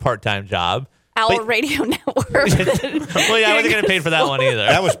working another part-time job. Our radio network. Well, yeah, I wasn't getting paid for that one either.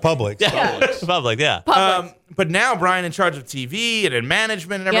 That was public. Yeah. Public, yeah. But now Brian in charge of TV and in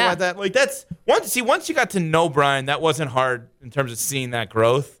management and everything like that. Like that's once you got to know Brian, that wasn't hard in terms of seeing that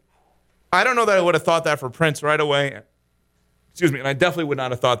growth. I don't know that I would have thought that for Prince right away. Excuse me, and I definitely would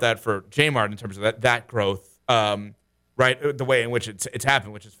not have thought that for JMart in terms of that growth. Right, the way in which it's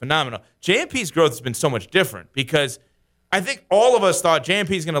happened, which is phenomenal. JMP's growth has been so much different because I think all of us thought JMP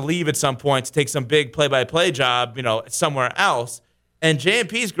is going to leave at some point to take some big play-by-play job, somewhere else. And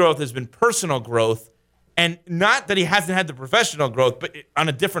JMP's growth has been personal growth, and not that he hasn't had the professional growth, but on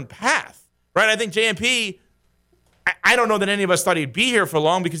a different path, right? I think JMP, I don't know that any of us thought he'd be here for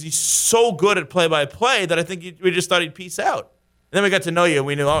long because he's so good at play-by-play that I think we just thought he'd peace out. And then we got to know you, and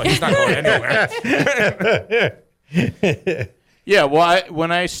we knew, he's not going anywhere. Yeah, well,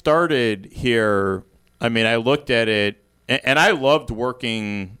 when I started here, I mean, I looked at it, and I loved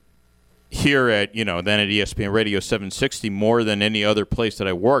working here at, then at ESPN Radio 760 more than any other place that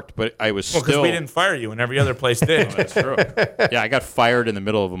I worked, but I was still... because we didn't fire you, and every other place did. Oh, that's true. Yeah, I got fired in the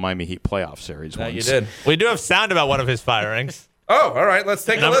middle of a Miami Heat playoff series once. You did. We do have sound about one of his firings. Oh, all right. Let's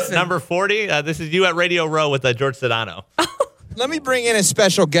take a listen. Number 40. This is you at Radio Row with George Sedano. Let me bring in a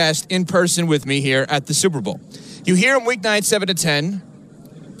special guest in person with me here at the Super Bowl. You hear him weeknights 7 to 10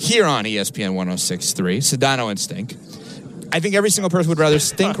 here on ESPN 106.3, Sedano and Stink. I think every single person would rather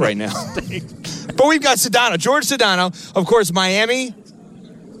stink right now. But we've got Sedano, George Sedano, of course, Miami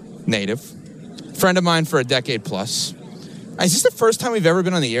native, friend of mine for a decade plus. Is this the first time we've ever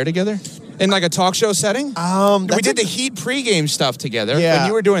been on the air together? In like a talk show setting? We did the Heat pregame stuff together when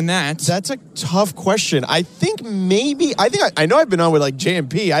you were doing that. That's a tough question. I think I know I've been on with like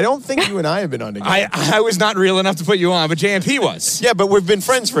JMP. I don't think you and I have been on together. I was not real enough to put you on, but JMP was. Yeah, but we've been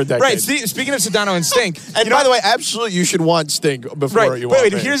friends for a decade. Right. Speaking of Sedano and Stink. And by the way, absolutely you should want Stink before you want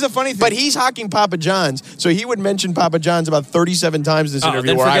Wait, me. here's the funny thing. But he's hawking Papa John's, so he would mention Papa John's about 37 times this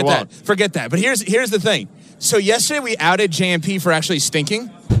interview where I won't. Forget that. But here's the thing. So yesterday we outed JMP for actually stinking.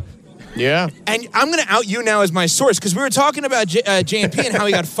 Yeah. And I'm going to out you now as my source because we were talking about JMP and how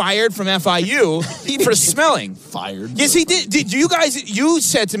he got fired from FIU for smelling. Fired? Yes, he did. You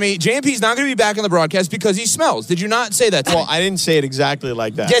said to me, JMP's not going to be back on the broadcast because he smells. Did you not say that to me? Well, I didn't say it exactly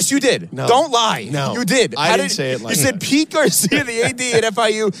like that. Yes, you did. No. Don't lie. No. You did. I didn't say it like that. You said Pete Garcia, the AD at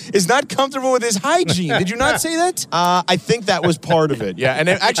FIU, is not comfortable with his hygiene. Did you not say that? I think that was part of it, yeah. And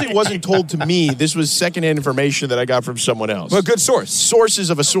it actually wasn't told to me. This was secondhand information that I got from someone else. Well, good source. Sources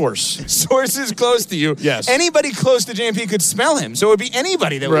of a source. Sources close to you. Yes. Anybody close to JMP could smell him, so it would be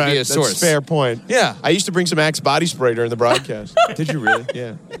anybody that would be a source. That's a fair point. Yeah. I used to bring some Axe body spray during the broadcast. Did you really?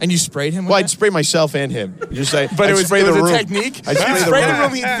 Yeah. And you sprayed him with I'd spray myself and him. But it was a technique. I'd You spray sprayed the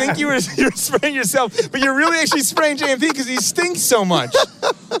room, he'd think you were spraying yourself, but you're really actually spraying JMP because he stinks so much.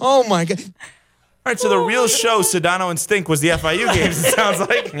 Oh, my God. All right, so the real show, Sedano and Stink, was the FIU games, it sounds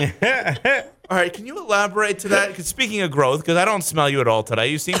like. All right, can you elaborate to that? Because speaking of growth, because I don't smell you at all today.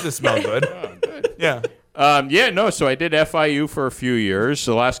 You seem to smell good. Oh, good. Yeah. So I did FIU for a few years.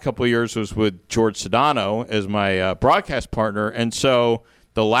 The last couple of years was with George Sedano as my broadcast partner. And so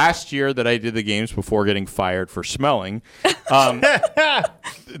the last year that I did the games before getting fired for smelling,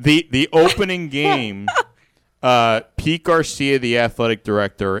 the opening game, Pete Garcia, the athletic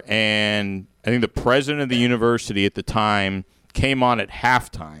director, and I think the president of the university at the time came on at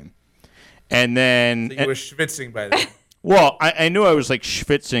halftime. And then... So you were schwitzing by then. Well, I knew I was like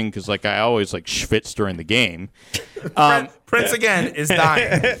schwitzing because like I always like schwitz during the game. Prince again is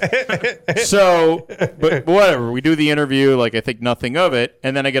dying. So, but whatever. We do the interview, like I think nothing of it.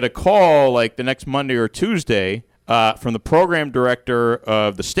 And then I get a call like the next Monday or Tuesday from the program director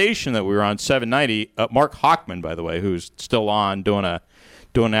of the station that we were on, 790, Mark Hochman, by the way, who's still on doing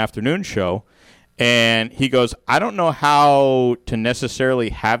an afternoon show. And he goes, I don't know how to necessarily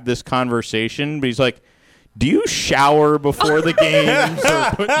have this conversation, but he's like, do you shower before the games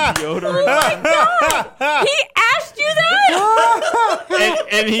or put deodorant on? God. He asked you that?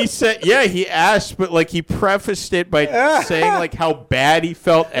 And he said, yeah, he asked, but like he prefaced it by saying like how bad he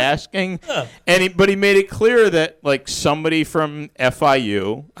felt asking. But he made it clear that like somebody from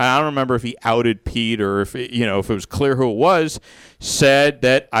FIU, I don't remember if he outed Pete or if it was clear who it was, said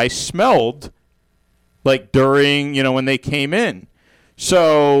that I smelled like during, when they came in.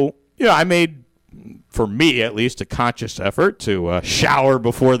 So, I made, for me at least, a conscious effort to shower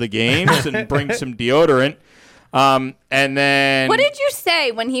before the games and bring some deodorant. And then... What did you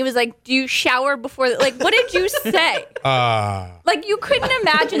say when he was like, do you shower before... Like, what did you say? Like, you couldn't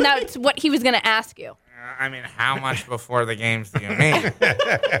imagine that's what he was going to ask you. I mean, how much before the games do you mean?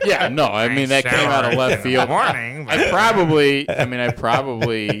 Yeah, no, I mean, that came out of left field. Morning, I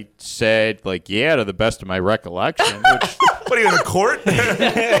probably said, like, yeah, to the best of my recollection. Which, what are you, in a court?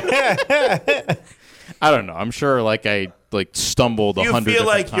 I don't know. I'm sure, like, I stumbled 100 times. Do you feel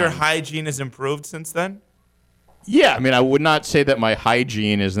like your hygiene has improved since then? Yeah, I mean, I would not say that my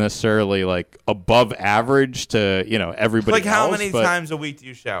hygiene is necessarily, like, above average to, everybody else. Like, how many times a week do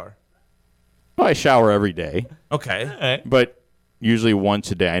you shower? Well, I shower every day. Okay. But usually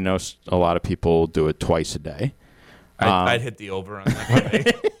once a day. I know a lot of people do it twice a day. I'd hit the over on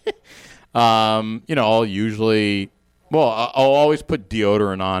that. I'll usually Well, I'll always put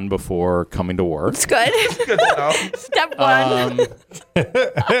deodorant on before coming to work. It's good. Good to know. Step one.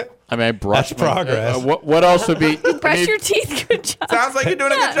 I mean, I brush. That's progress. What else would be? Brush your teeth. Good job. Sounds like you're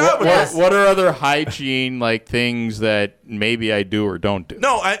doing a good job with this. What are other hygiene things that maybe I do or don't do?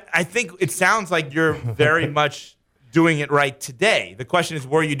 No, I think it sounds like you're very much doing it right today. The question is,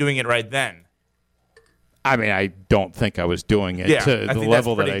 were you doing it right then? I mean, I don't think I was doing it to the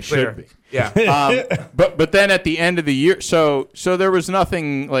level that I should be. Yeah. But then at the end of the year, so there was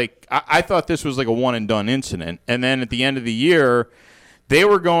nothing I thought this was like a one and done incident. And then at the end of the year, they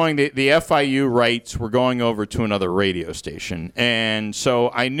were going, the FIU rights were going over to another radio station. And so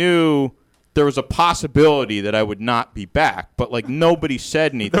I knew there was a possibility that I would not be back, but nobody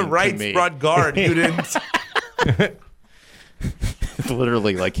said anything to me. The rights brought guard. You didn't.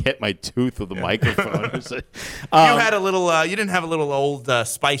 Literally hit my tooth with the microphone. You had a little. You didn't have a little old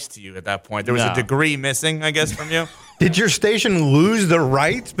spice to you at that point. There was a degree missing, I guess, from you. Did your station lose the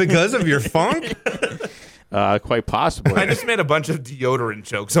rights because of your funk? Quite possibly. I just made a bunch of deodorant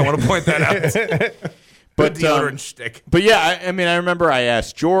jokes. I want to point that out. But deodorant shtick. But yeah, I mean, I remember I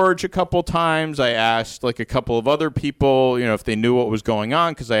asked George a couple times. I asked a couple of other people, if they knew what was going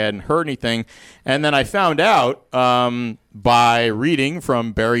on because I hadn't heard anything. And then I found out by reading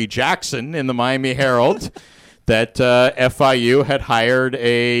from Barry Jackson in the Miami Herald that FIU had hired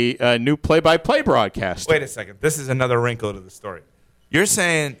a new play-by-play broadcaster. Wait a second. This is another wrinkle to the story. You're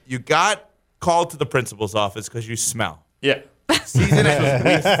saying you got called to the principal's office because you smell. Yeah.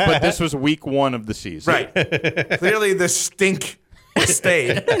 But this was week 1 of the season. Right. Clearly the stink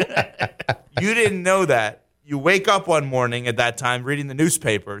stayed. You didn't know that. You wake up one morning at that time reading the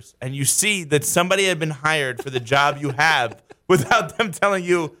newspapers, and you see that somebody had been hired for the job you have without them telling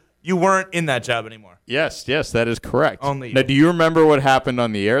you you weren't in that job anymore. Yes, that is correct. Only now, do you remember what happened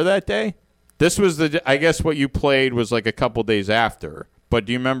on the air that day? This was I guess what you played was a couple days after. But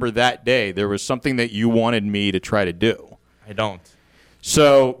do you remember that day there was something that you wanted me to try to do? I don't.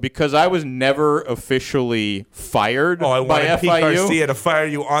 So, because I was never officially fired by FIU. I wanted Pete Garcia to fire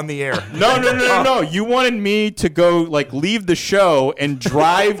you on the air. No. You wanted me to go, leave the show and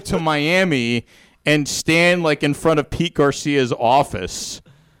drive to Miami and stand, in front of Pete Garcia's office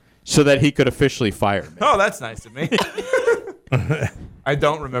so that he could officially fire me. Oh, that's nice of me. I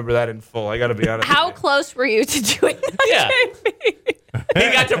don't remember that in full. I got to be honest. How close were you to doing that? Yeah.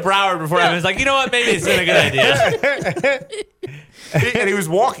 He got to Broward before Evan was like, you know what? Maybe it's not a good idea. And he was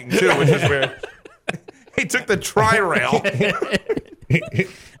walking, too, which is weird. He took the tri-rail.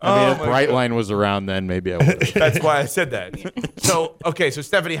 If Brightline was around then, maybe I would. That's why I said that. So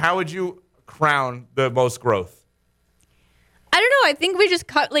Stephanie, how would you crown the most growth? I don't know. I think we just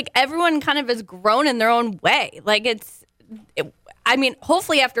cut, everyone kind of has grown in their own way.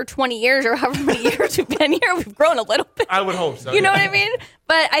 Hopefully after 20 years or however many years we've been here, we've grown a little bit. I would hope so. You know what I mean?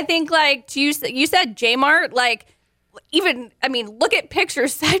 But I think, you said JMart, look at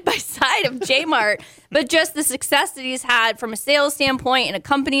pictures side by side of JMart, but just the success that he's had from a sales standpoint and a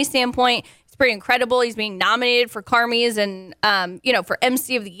company standpoint, it's pretty incredible. He's being nominated for Carmies and, for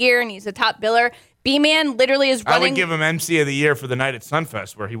MC of the Year, and he's a top biller. B-Man literally is running. I would give him MC of the Year for the night at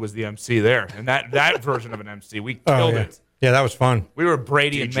Sunfest where he was the MC there. And that version of an MC, we killed it. Yeah, that was fun. We were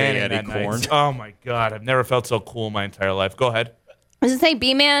Brady and DJ Manning Eddie that Korn. night. Oh, my God. I've never felt so cool in my entire life. Go ahead. I was going to say,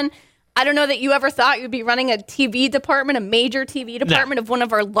 B-Man, I don't know that you ever thought you'd be running a TV department, a major TV department of one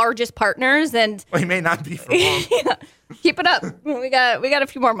of our largest partners. And he may not be for long. Yeah, keep it up. We got a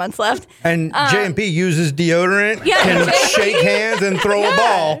few more months left. And JMP uses deodorant, can shake hands and throw a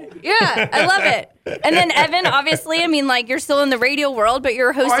ball. Yeah, I love it. And then Evan, obviously, you're still in the radio world, but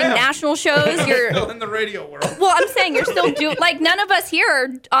you're hosting national shows. You're still in the radio world. Well, I'm saying you're still doing, none of us here are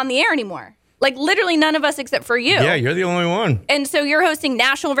on the air anymore. Literally none of us except for you. Yeah, you're the only one. And so you're hosting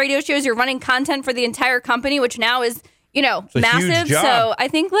national radio shows. You're running content for the entire company, which now is, massive. So I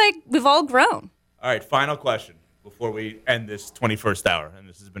think, we've all grown. All right, final question before we end this 21st hour. And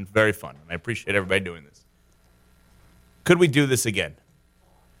this has been very fun. And I appreciate everybody doing this. Could we do this again?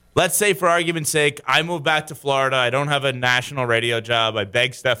 Let's say, for argument's sake, I move back to Florida. I don't have a national radio job. I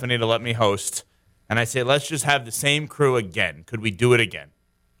beg Stephanie to let me host. And I say, let's just have the same crew again. Could we do it again?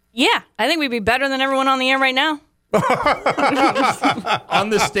 Yeah, I think we'd be better than everyone on the air right now. On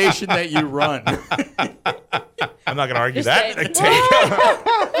the station that you run. I'm not going to argue that.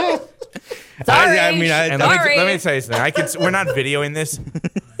 Sorry. Let me tell you something. We're not videoing this.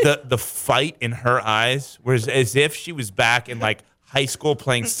 The fight in her eyes was as if she was back in high school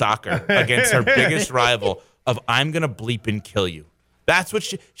playing soccer against her biggest rival of I'm going to bleep and kill you. That's what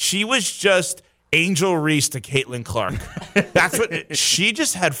she was just Angel Reese to Caitlin Clark. That's what she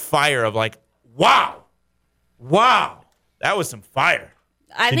just had fire of wow. That was some fire.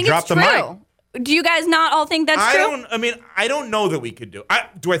 I think it's true. Do you guys not all think that's true? I don't know that we could do.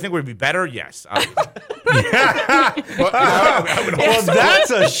 Do I think we'd be better? Yes. Well,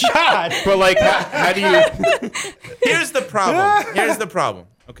 that's a shot. But like, how do you? Here's the problem.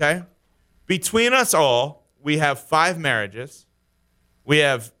 Okay, between us all, we have 5 marriages. We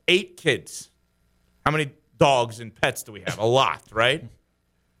have 8 kids. How many dogs and pets do we have? A lot, right?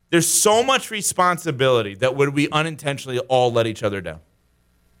 There's so much responsibility that would we unintentionally all let each other down?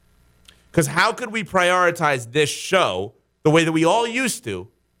 Because how could we prioritize this show the way that we all used to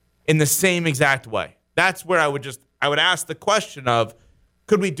in the same exact way? That's where I would ask the question of,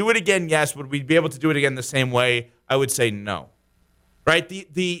 could we do it again? Yes. Would we be able to do it again the same way? I would say no. Right?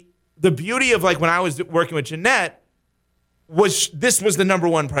 The beauty of like when I was working with Jeanette this was the number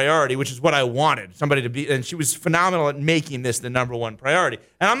one priority, which is what I wanted somebody to be. And she was phenomenal at making this the number one priority.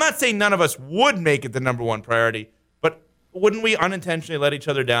 And I'm not saying none of us would make it the number one priority, but wouldn't we unintentionally let each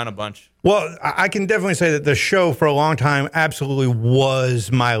other down a bunch? Well, I can definitely say that the show for a long time absolutely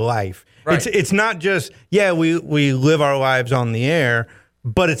was my life. Right. It's not just, we live our lives on the air,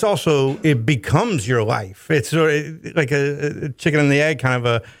 but it's also, it becomes your life. It's sort of like a chicken and the egg kind of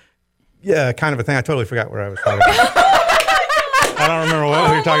a thing. I totally forgot what I was talking about. I don't remember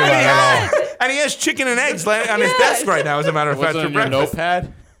what we were talking about at all. And he has chicken and eggs laying on his desk right now, as a matter of fact. Was it on your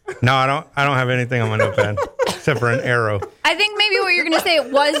notepad? No, I don't have anything on my notepad except for an arrow. I think maybe what you're going to say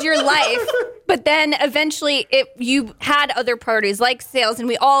was your life, but then eventually you had other priorities like sales, and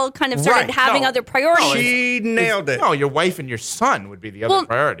we all kind of started having other priorities. She nailed it. No, your wife and your son would be the other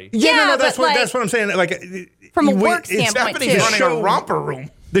priority. That's what I'm saying. Like from a work standpoint, Stephanie's running a romper room.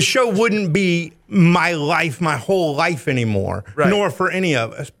 The show wouldn't be my life, my whole life anymore, nor for any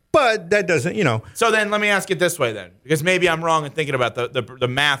of us. But that doesn't, So then let me ask it this way then, because maybe I'm wrong in thinking about the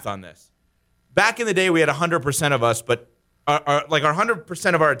math on this. Back in the day, we had 100% of us, but our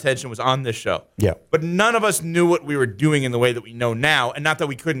 100% of our attention was on this show. Yeah. But none of us knew what we were doing in the way that we know now, and not that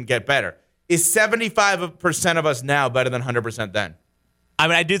we couldn't get better. Is 75% of us now better than 100% then? I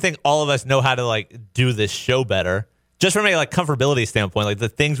mean, I do think all of us know how to do this show better. Just from a comfortability standpoint, like the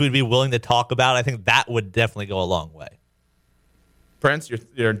things we'd be willing to talk about, I think that would definitely go a long way. Prince,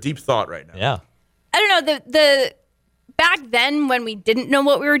 you're in deep thought right now. Yeah. I don't know, the back then when we didn't know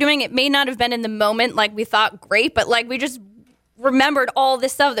what we were doing, it may not have been in the moment like we thought great, but we just remembered all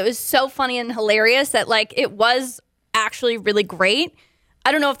this stuff that was so funny and hilarious that it was actually really great.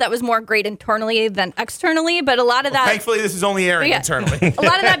 I don't know if that was more great internally than externally, but a lot of that... Thankfully, this is only airing internally. A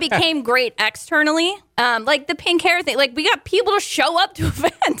lot of that became great externally. Like the pink hair thing. We got people to show up to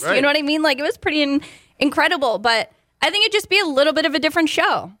events. Right. You know what I mean? It was pretty incredible, but I think it'd just be a little bit of a different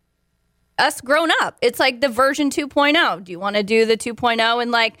show. Us grown up. It's like the version 2.0. Do you want to do the 2.0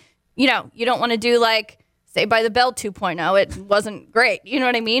 and you don't want to do Saved by the Bell 2.0. It wasn't great. You know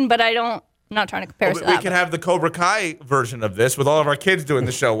what I mean? But I'm not trying to compare to that. We could have the Cobra Kai version of this with all of our kids doing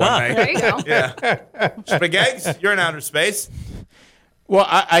the show one night. There you go. Yeah. Spageggs, you're in outer space. Well,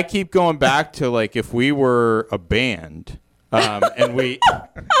 I keep going back to if we were a band, and we...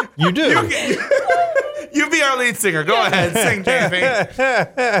 You do. You be our lead singer. Go ahead, sing,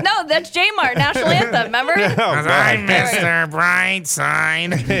 JMP. No, that's JMart, national anthem. Remember? I'm Mr.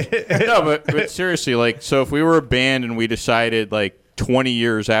 Brightside. No, but seriously, so if we were a band and we decided 20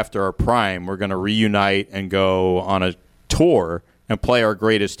 years after our prime, we're going to reunite and go on a tour and play our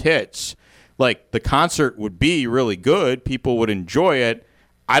greatest hits, the concert would be really good. People would enjoy it.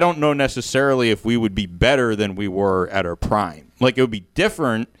 I don't know necessarily if we would be better than we were at our prime. It would be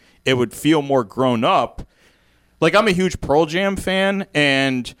different. It would feel more grown up. I'm a huge Pearl Jam fan,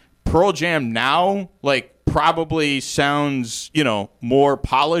 and Pearl Jam now, probably sounds, more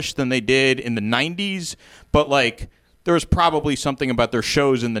polished than they did in the 90s, but there was probably something about their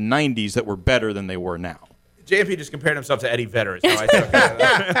shows in the 90s that were better than they were now. JMP just compared himself to Eddie Vedder. Is how I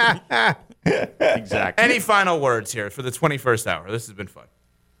took it. Exactly. Any final words here for the 21st hour? This has been fun.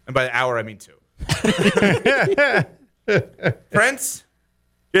 And by the hour, I mean 2. Prince?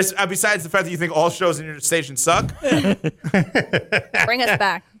 Just, besides the fact that you think all shows in your station suck? Bring us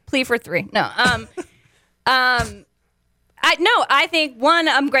back. Plea for 3. No. I think, one,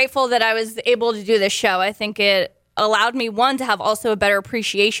 I'm grateful that I was able to do this show. I think it allowed me, one, to have also a better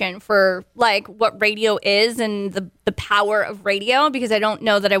appreciation for what radio is and the power of radio, because I don't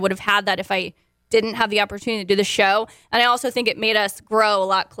know that I would have had that if I didn't have the opportunity to do the show. And I also think it made us grow a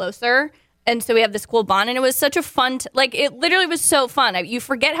lot closer. And so we have this cool bond, and it was such a fun, it literally was so fun. You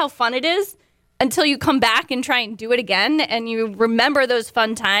forget how fun it is until you come back and try and do it again, and you remember those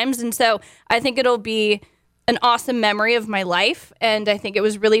fun times. And so I think it'll be an awesome memory of my life, and I think it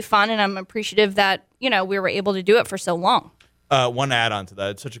was really fun, and I'm appreciative that, we were able to do it for so long. One add-on to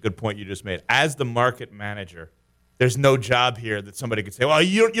that, it's such a good point you just made. As the market manager, there's no job here that somebody could say, well,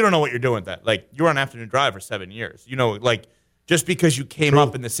 you don't know what you're doing with that. Like, you were on Afternoon Drive for 7 years. Just because you came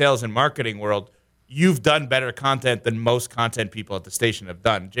up in the sales and marketing world, you've done better content than most content people at the station have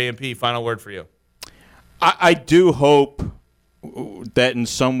done. JMP, final word for you. I do hope that in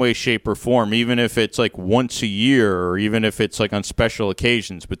some way, shape, or form, even if it's like once a year or even if it's like on special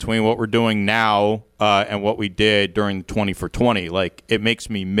occasions, between what we're doing now and what we did during the 20 for 20, like it makes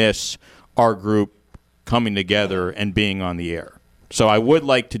me miss our group coming together and being on the air. So I would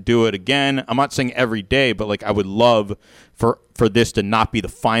like to do it again. I'm not saying every day, but like I would love for this to not be the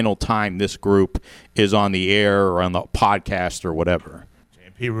final time this group is on the air or on the podcast or whatever.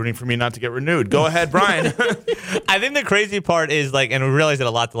 JMP rooting for me not to get renewed. Go ahead, Brian. I think the crazy part is and we realized it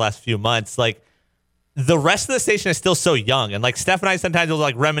a lot the last few months, the rest of the station is still so young. And Steph and I sometimes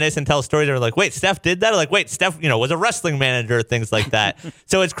will reminisce and tell stories. And we're like, wait, Steph did that? Or wait, Steph, was a wrestling manager, things like that.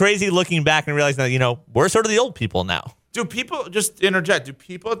 So it's crazy looking back and realizing that, we're sort of the old people now. Do people, just to interject, do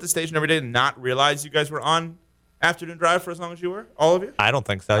people at the station every day not realize you guys were on Afternoon Drive for as long as you were? All of you? I don't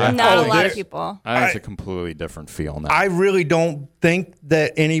think so. Yeah. Not a lot of people. I think it's a completely different feel now. I really don't think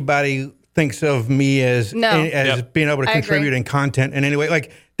that anybody thinks of me as being able to contribute in content in any way.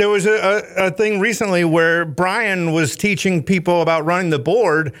 There was a thing recently where Brian was teaching people about running the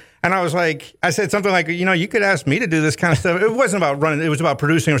board, and I said something like, you could ask me to do this kind of stuff. It wasn't about running; it was about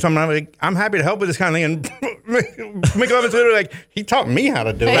producing or something. I'm like, I'm happy to help with this kind of thing. And Mclovin's literally like, he taught me how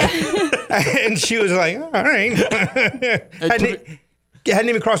to do it, and she was like, all right. Hadn't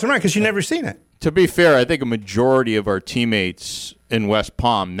even crossed her mind because she'd never seen it. To be fair, I think a majority of our teammates in West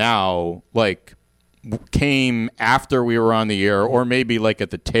Palm now, came after we were on the air or maybe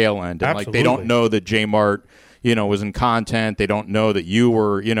at the tail end. And they don't know that JMart, was in content. They don't know that you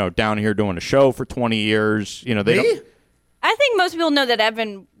were, down here doing a show for 20 years. They don't. I think most people know that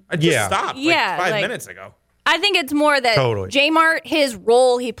Evan stopped 5 minutes ago. I think it's more that JMart, his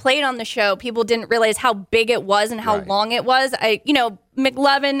role, he played on the show. People didn't realize how big it was and how long it was.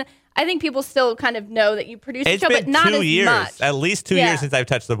 Mclovin, I think people still kind of know that you produced the show, but not as much. At least 2 years since I've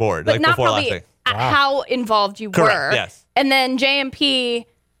touched the board. But not before probably last thing. How involved you were. Yes. And then JMP,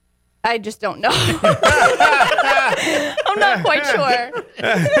 I just don't know. I'm not quite sure.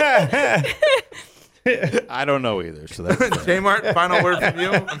 I don't know either. So that's JMart, final word from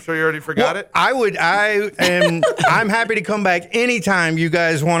you. I'm sure you already forgot it. I'm happy to come back anytime you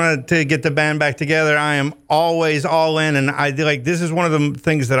guys want to get the band back together. I am always all in, and this is one of the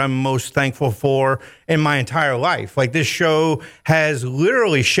things that I'm most thankful for in my entire life. This show has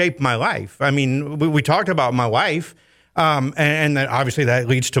literally shaped my life. I mean, we talked about my wife. And then obviously that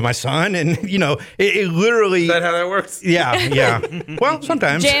leads to my son, and it literally. Is that how that works? Yeah. Well,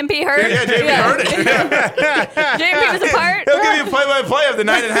 sometimes. JMP heard. Yeah, JMP heard it. JMP was a part. He'll give you a play-by-play of the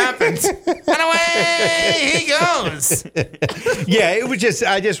night it happens, and away he goes. Yeah, it was just.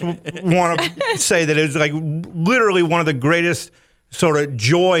 I just want to say that it was literally one of the greatest sort of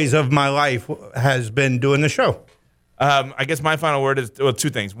joys of my life has been doing the show. I guess my final word is two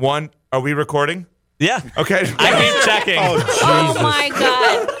things. One, are we recording? Yeah. Okay. I keep checking. Oh, Jesus. Oh, my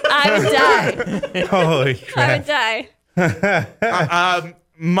God. I would die. Holy crap. I would die.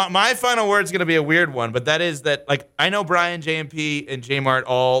 My final word is going to be a weird one, but that is that, I know Brian, JMP, and JMart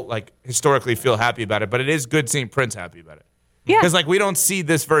all, historically feel happy about it, but it is good seeing Prince happy about it. Yeah. Because, we don't see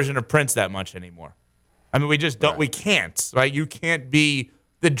this version of Prince that much anymore. I mean, we just don't. We can't, right? You can't be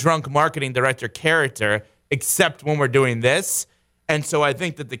the drunk marketing director character except when we're doing this. And so I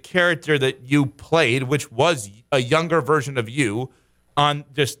think that the character that you played, which was a younger version of you, on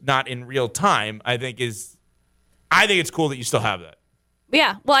just not in real time, I think it's cool that you still have that.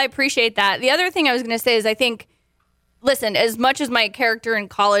 Yeah, well, I appreciate that. The other thing I was going to say is I think, listen, as much as my character in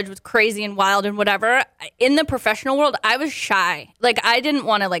college was crazy and wild and whatever, in the professional world, I was shy. I didn't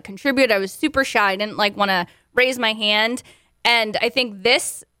want to contribute. I was super shy. I didn't want to raise my hand. And I think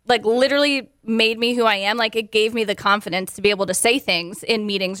this literally made me who I am. It gave me the confidence to be able to say things in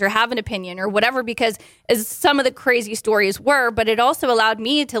meetings or have an opinion or whatever, because as some of the crazy stories were, but it also allowed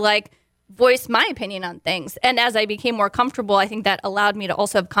me to voice my opinion on things. And as I became more comfortable, I think that allowed me to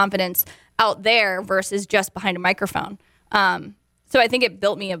also have confidence out there versus just behind a microphone. So I think it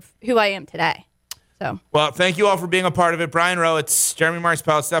built me of who I am today. So, well, thank you all for being a part of it. Brian Rowitz, Jeremy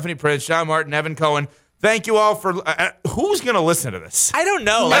Marks-Powell, Stephanie Prince, John Martin, Evan Cohen. Thank you all for. Who's going to listen to this? I don't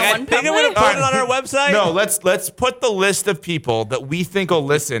know. I think I'm going to put it on our website. No, let's put the list of people that we think will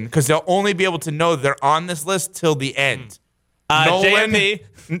listen, because they'll only be able to know they're on this list till the end. Nolan. JMP.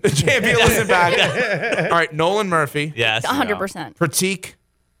 JMP, listen back. All right, Nolan Murphy. Yes. 100%. Pratik.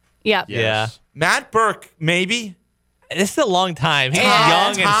 Yeah. Yeah. Matt Burke, maybe. This is a long time. He's young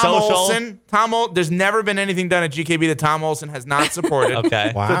and Tom social. Olsen. There's never been anything done at GKB that Tom Olsen has not supported.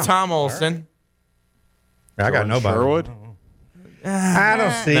 Okay. Wow. So Tom Olsen. I got nobody. Sherwood? I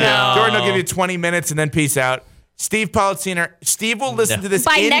don't see it. Jordan will give you 20 minutes and then peace out. Steve Politziner. Steve will listen to this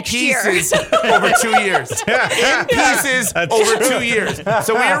By in next year. pieces over 2 years. In pieces over 2 years.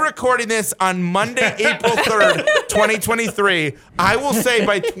 So we are recording this on Monday, April 3rd, 2023. I will say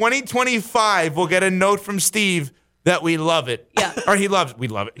by 2025, we'll get a note from Steve that we love it. Yeah. Or he loves it. We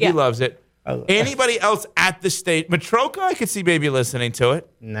love it. Yeah. He loves it. Anybody else at the state? Matroka, I could see maybe listening to it.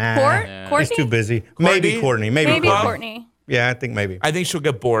 Nah. Courtney? He's too busy. Maybe Courtney. Maybe Courtney. Yeah, I think maybe. I think she'll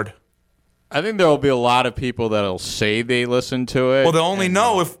get bored. I think there will be a lot of people that'll say they listen to it. Well, they'll only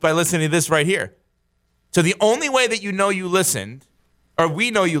know if by listening to this right here. So the only way that you know you listened, or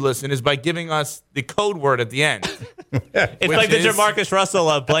we know you listened, is by giving us the code word at the end. It's like the Jamarcus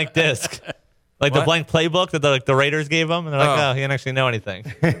Russell blank disc. Like the blank playbook that the Raiders gave him. And they're like, oh, he didn't actually know anything.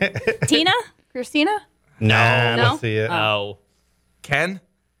 Tina? Christina? No, I No? don't see it. Oh. Ken?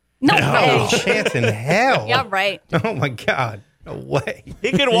 No. No chance in hell. Yeah, right. Oh, my God. No way.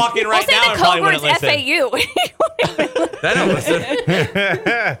 He could walk in right We'll now say and the probably code wouldn't word's listen. FAU. They don't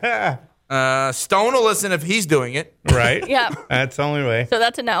listen. Stone will listen if he's doing it. Right? Yeah. That's the only way. So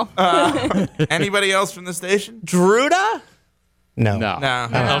that's a no. Anybody else from the station? Druda? No. No.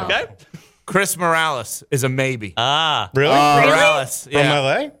 Okay. Chris Morales is a maybe. Really? Morales. From Yeah.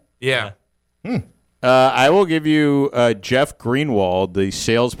 LA? Yeah. I will give you Jeff Greenwald, the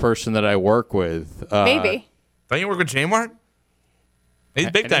salesperson that I work with. Maybe. Don't you work with JMart? He's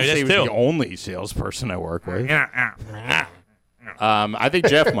big time. I He didn't say does he was too. the only salesperson I work with. Yeah. I think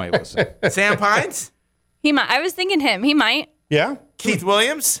Jeff might listen. Sam Pines? He might. I was thinking him. He might. Yeah? Keith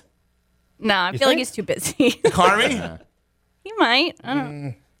Williams? No, I feel like he's too busy. Carmi? He might. I don't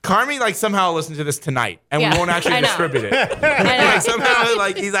know. Carmi, like, somehow listen to this tonight, and Yeah, we won't actually I know. distribute it. I know. Like, somehow,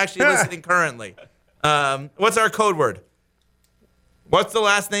 like, he's actually listening currently. What's our code word? What's the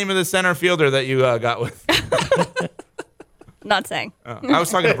last name of the center fielder that you got with? Not saying. I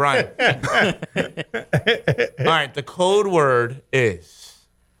was talking to Brian. All right, the code word is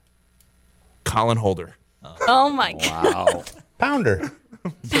Colin Holder. Oh my God. Wow. Pounder.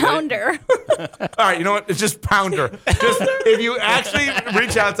 Pounder. All right, you know what? It's just Pounder. Just if you actually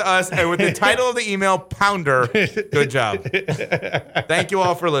reach out to us and with the title of the email, Pounder, good job. Thank you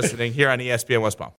all for listening here on ESPN West Palm.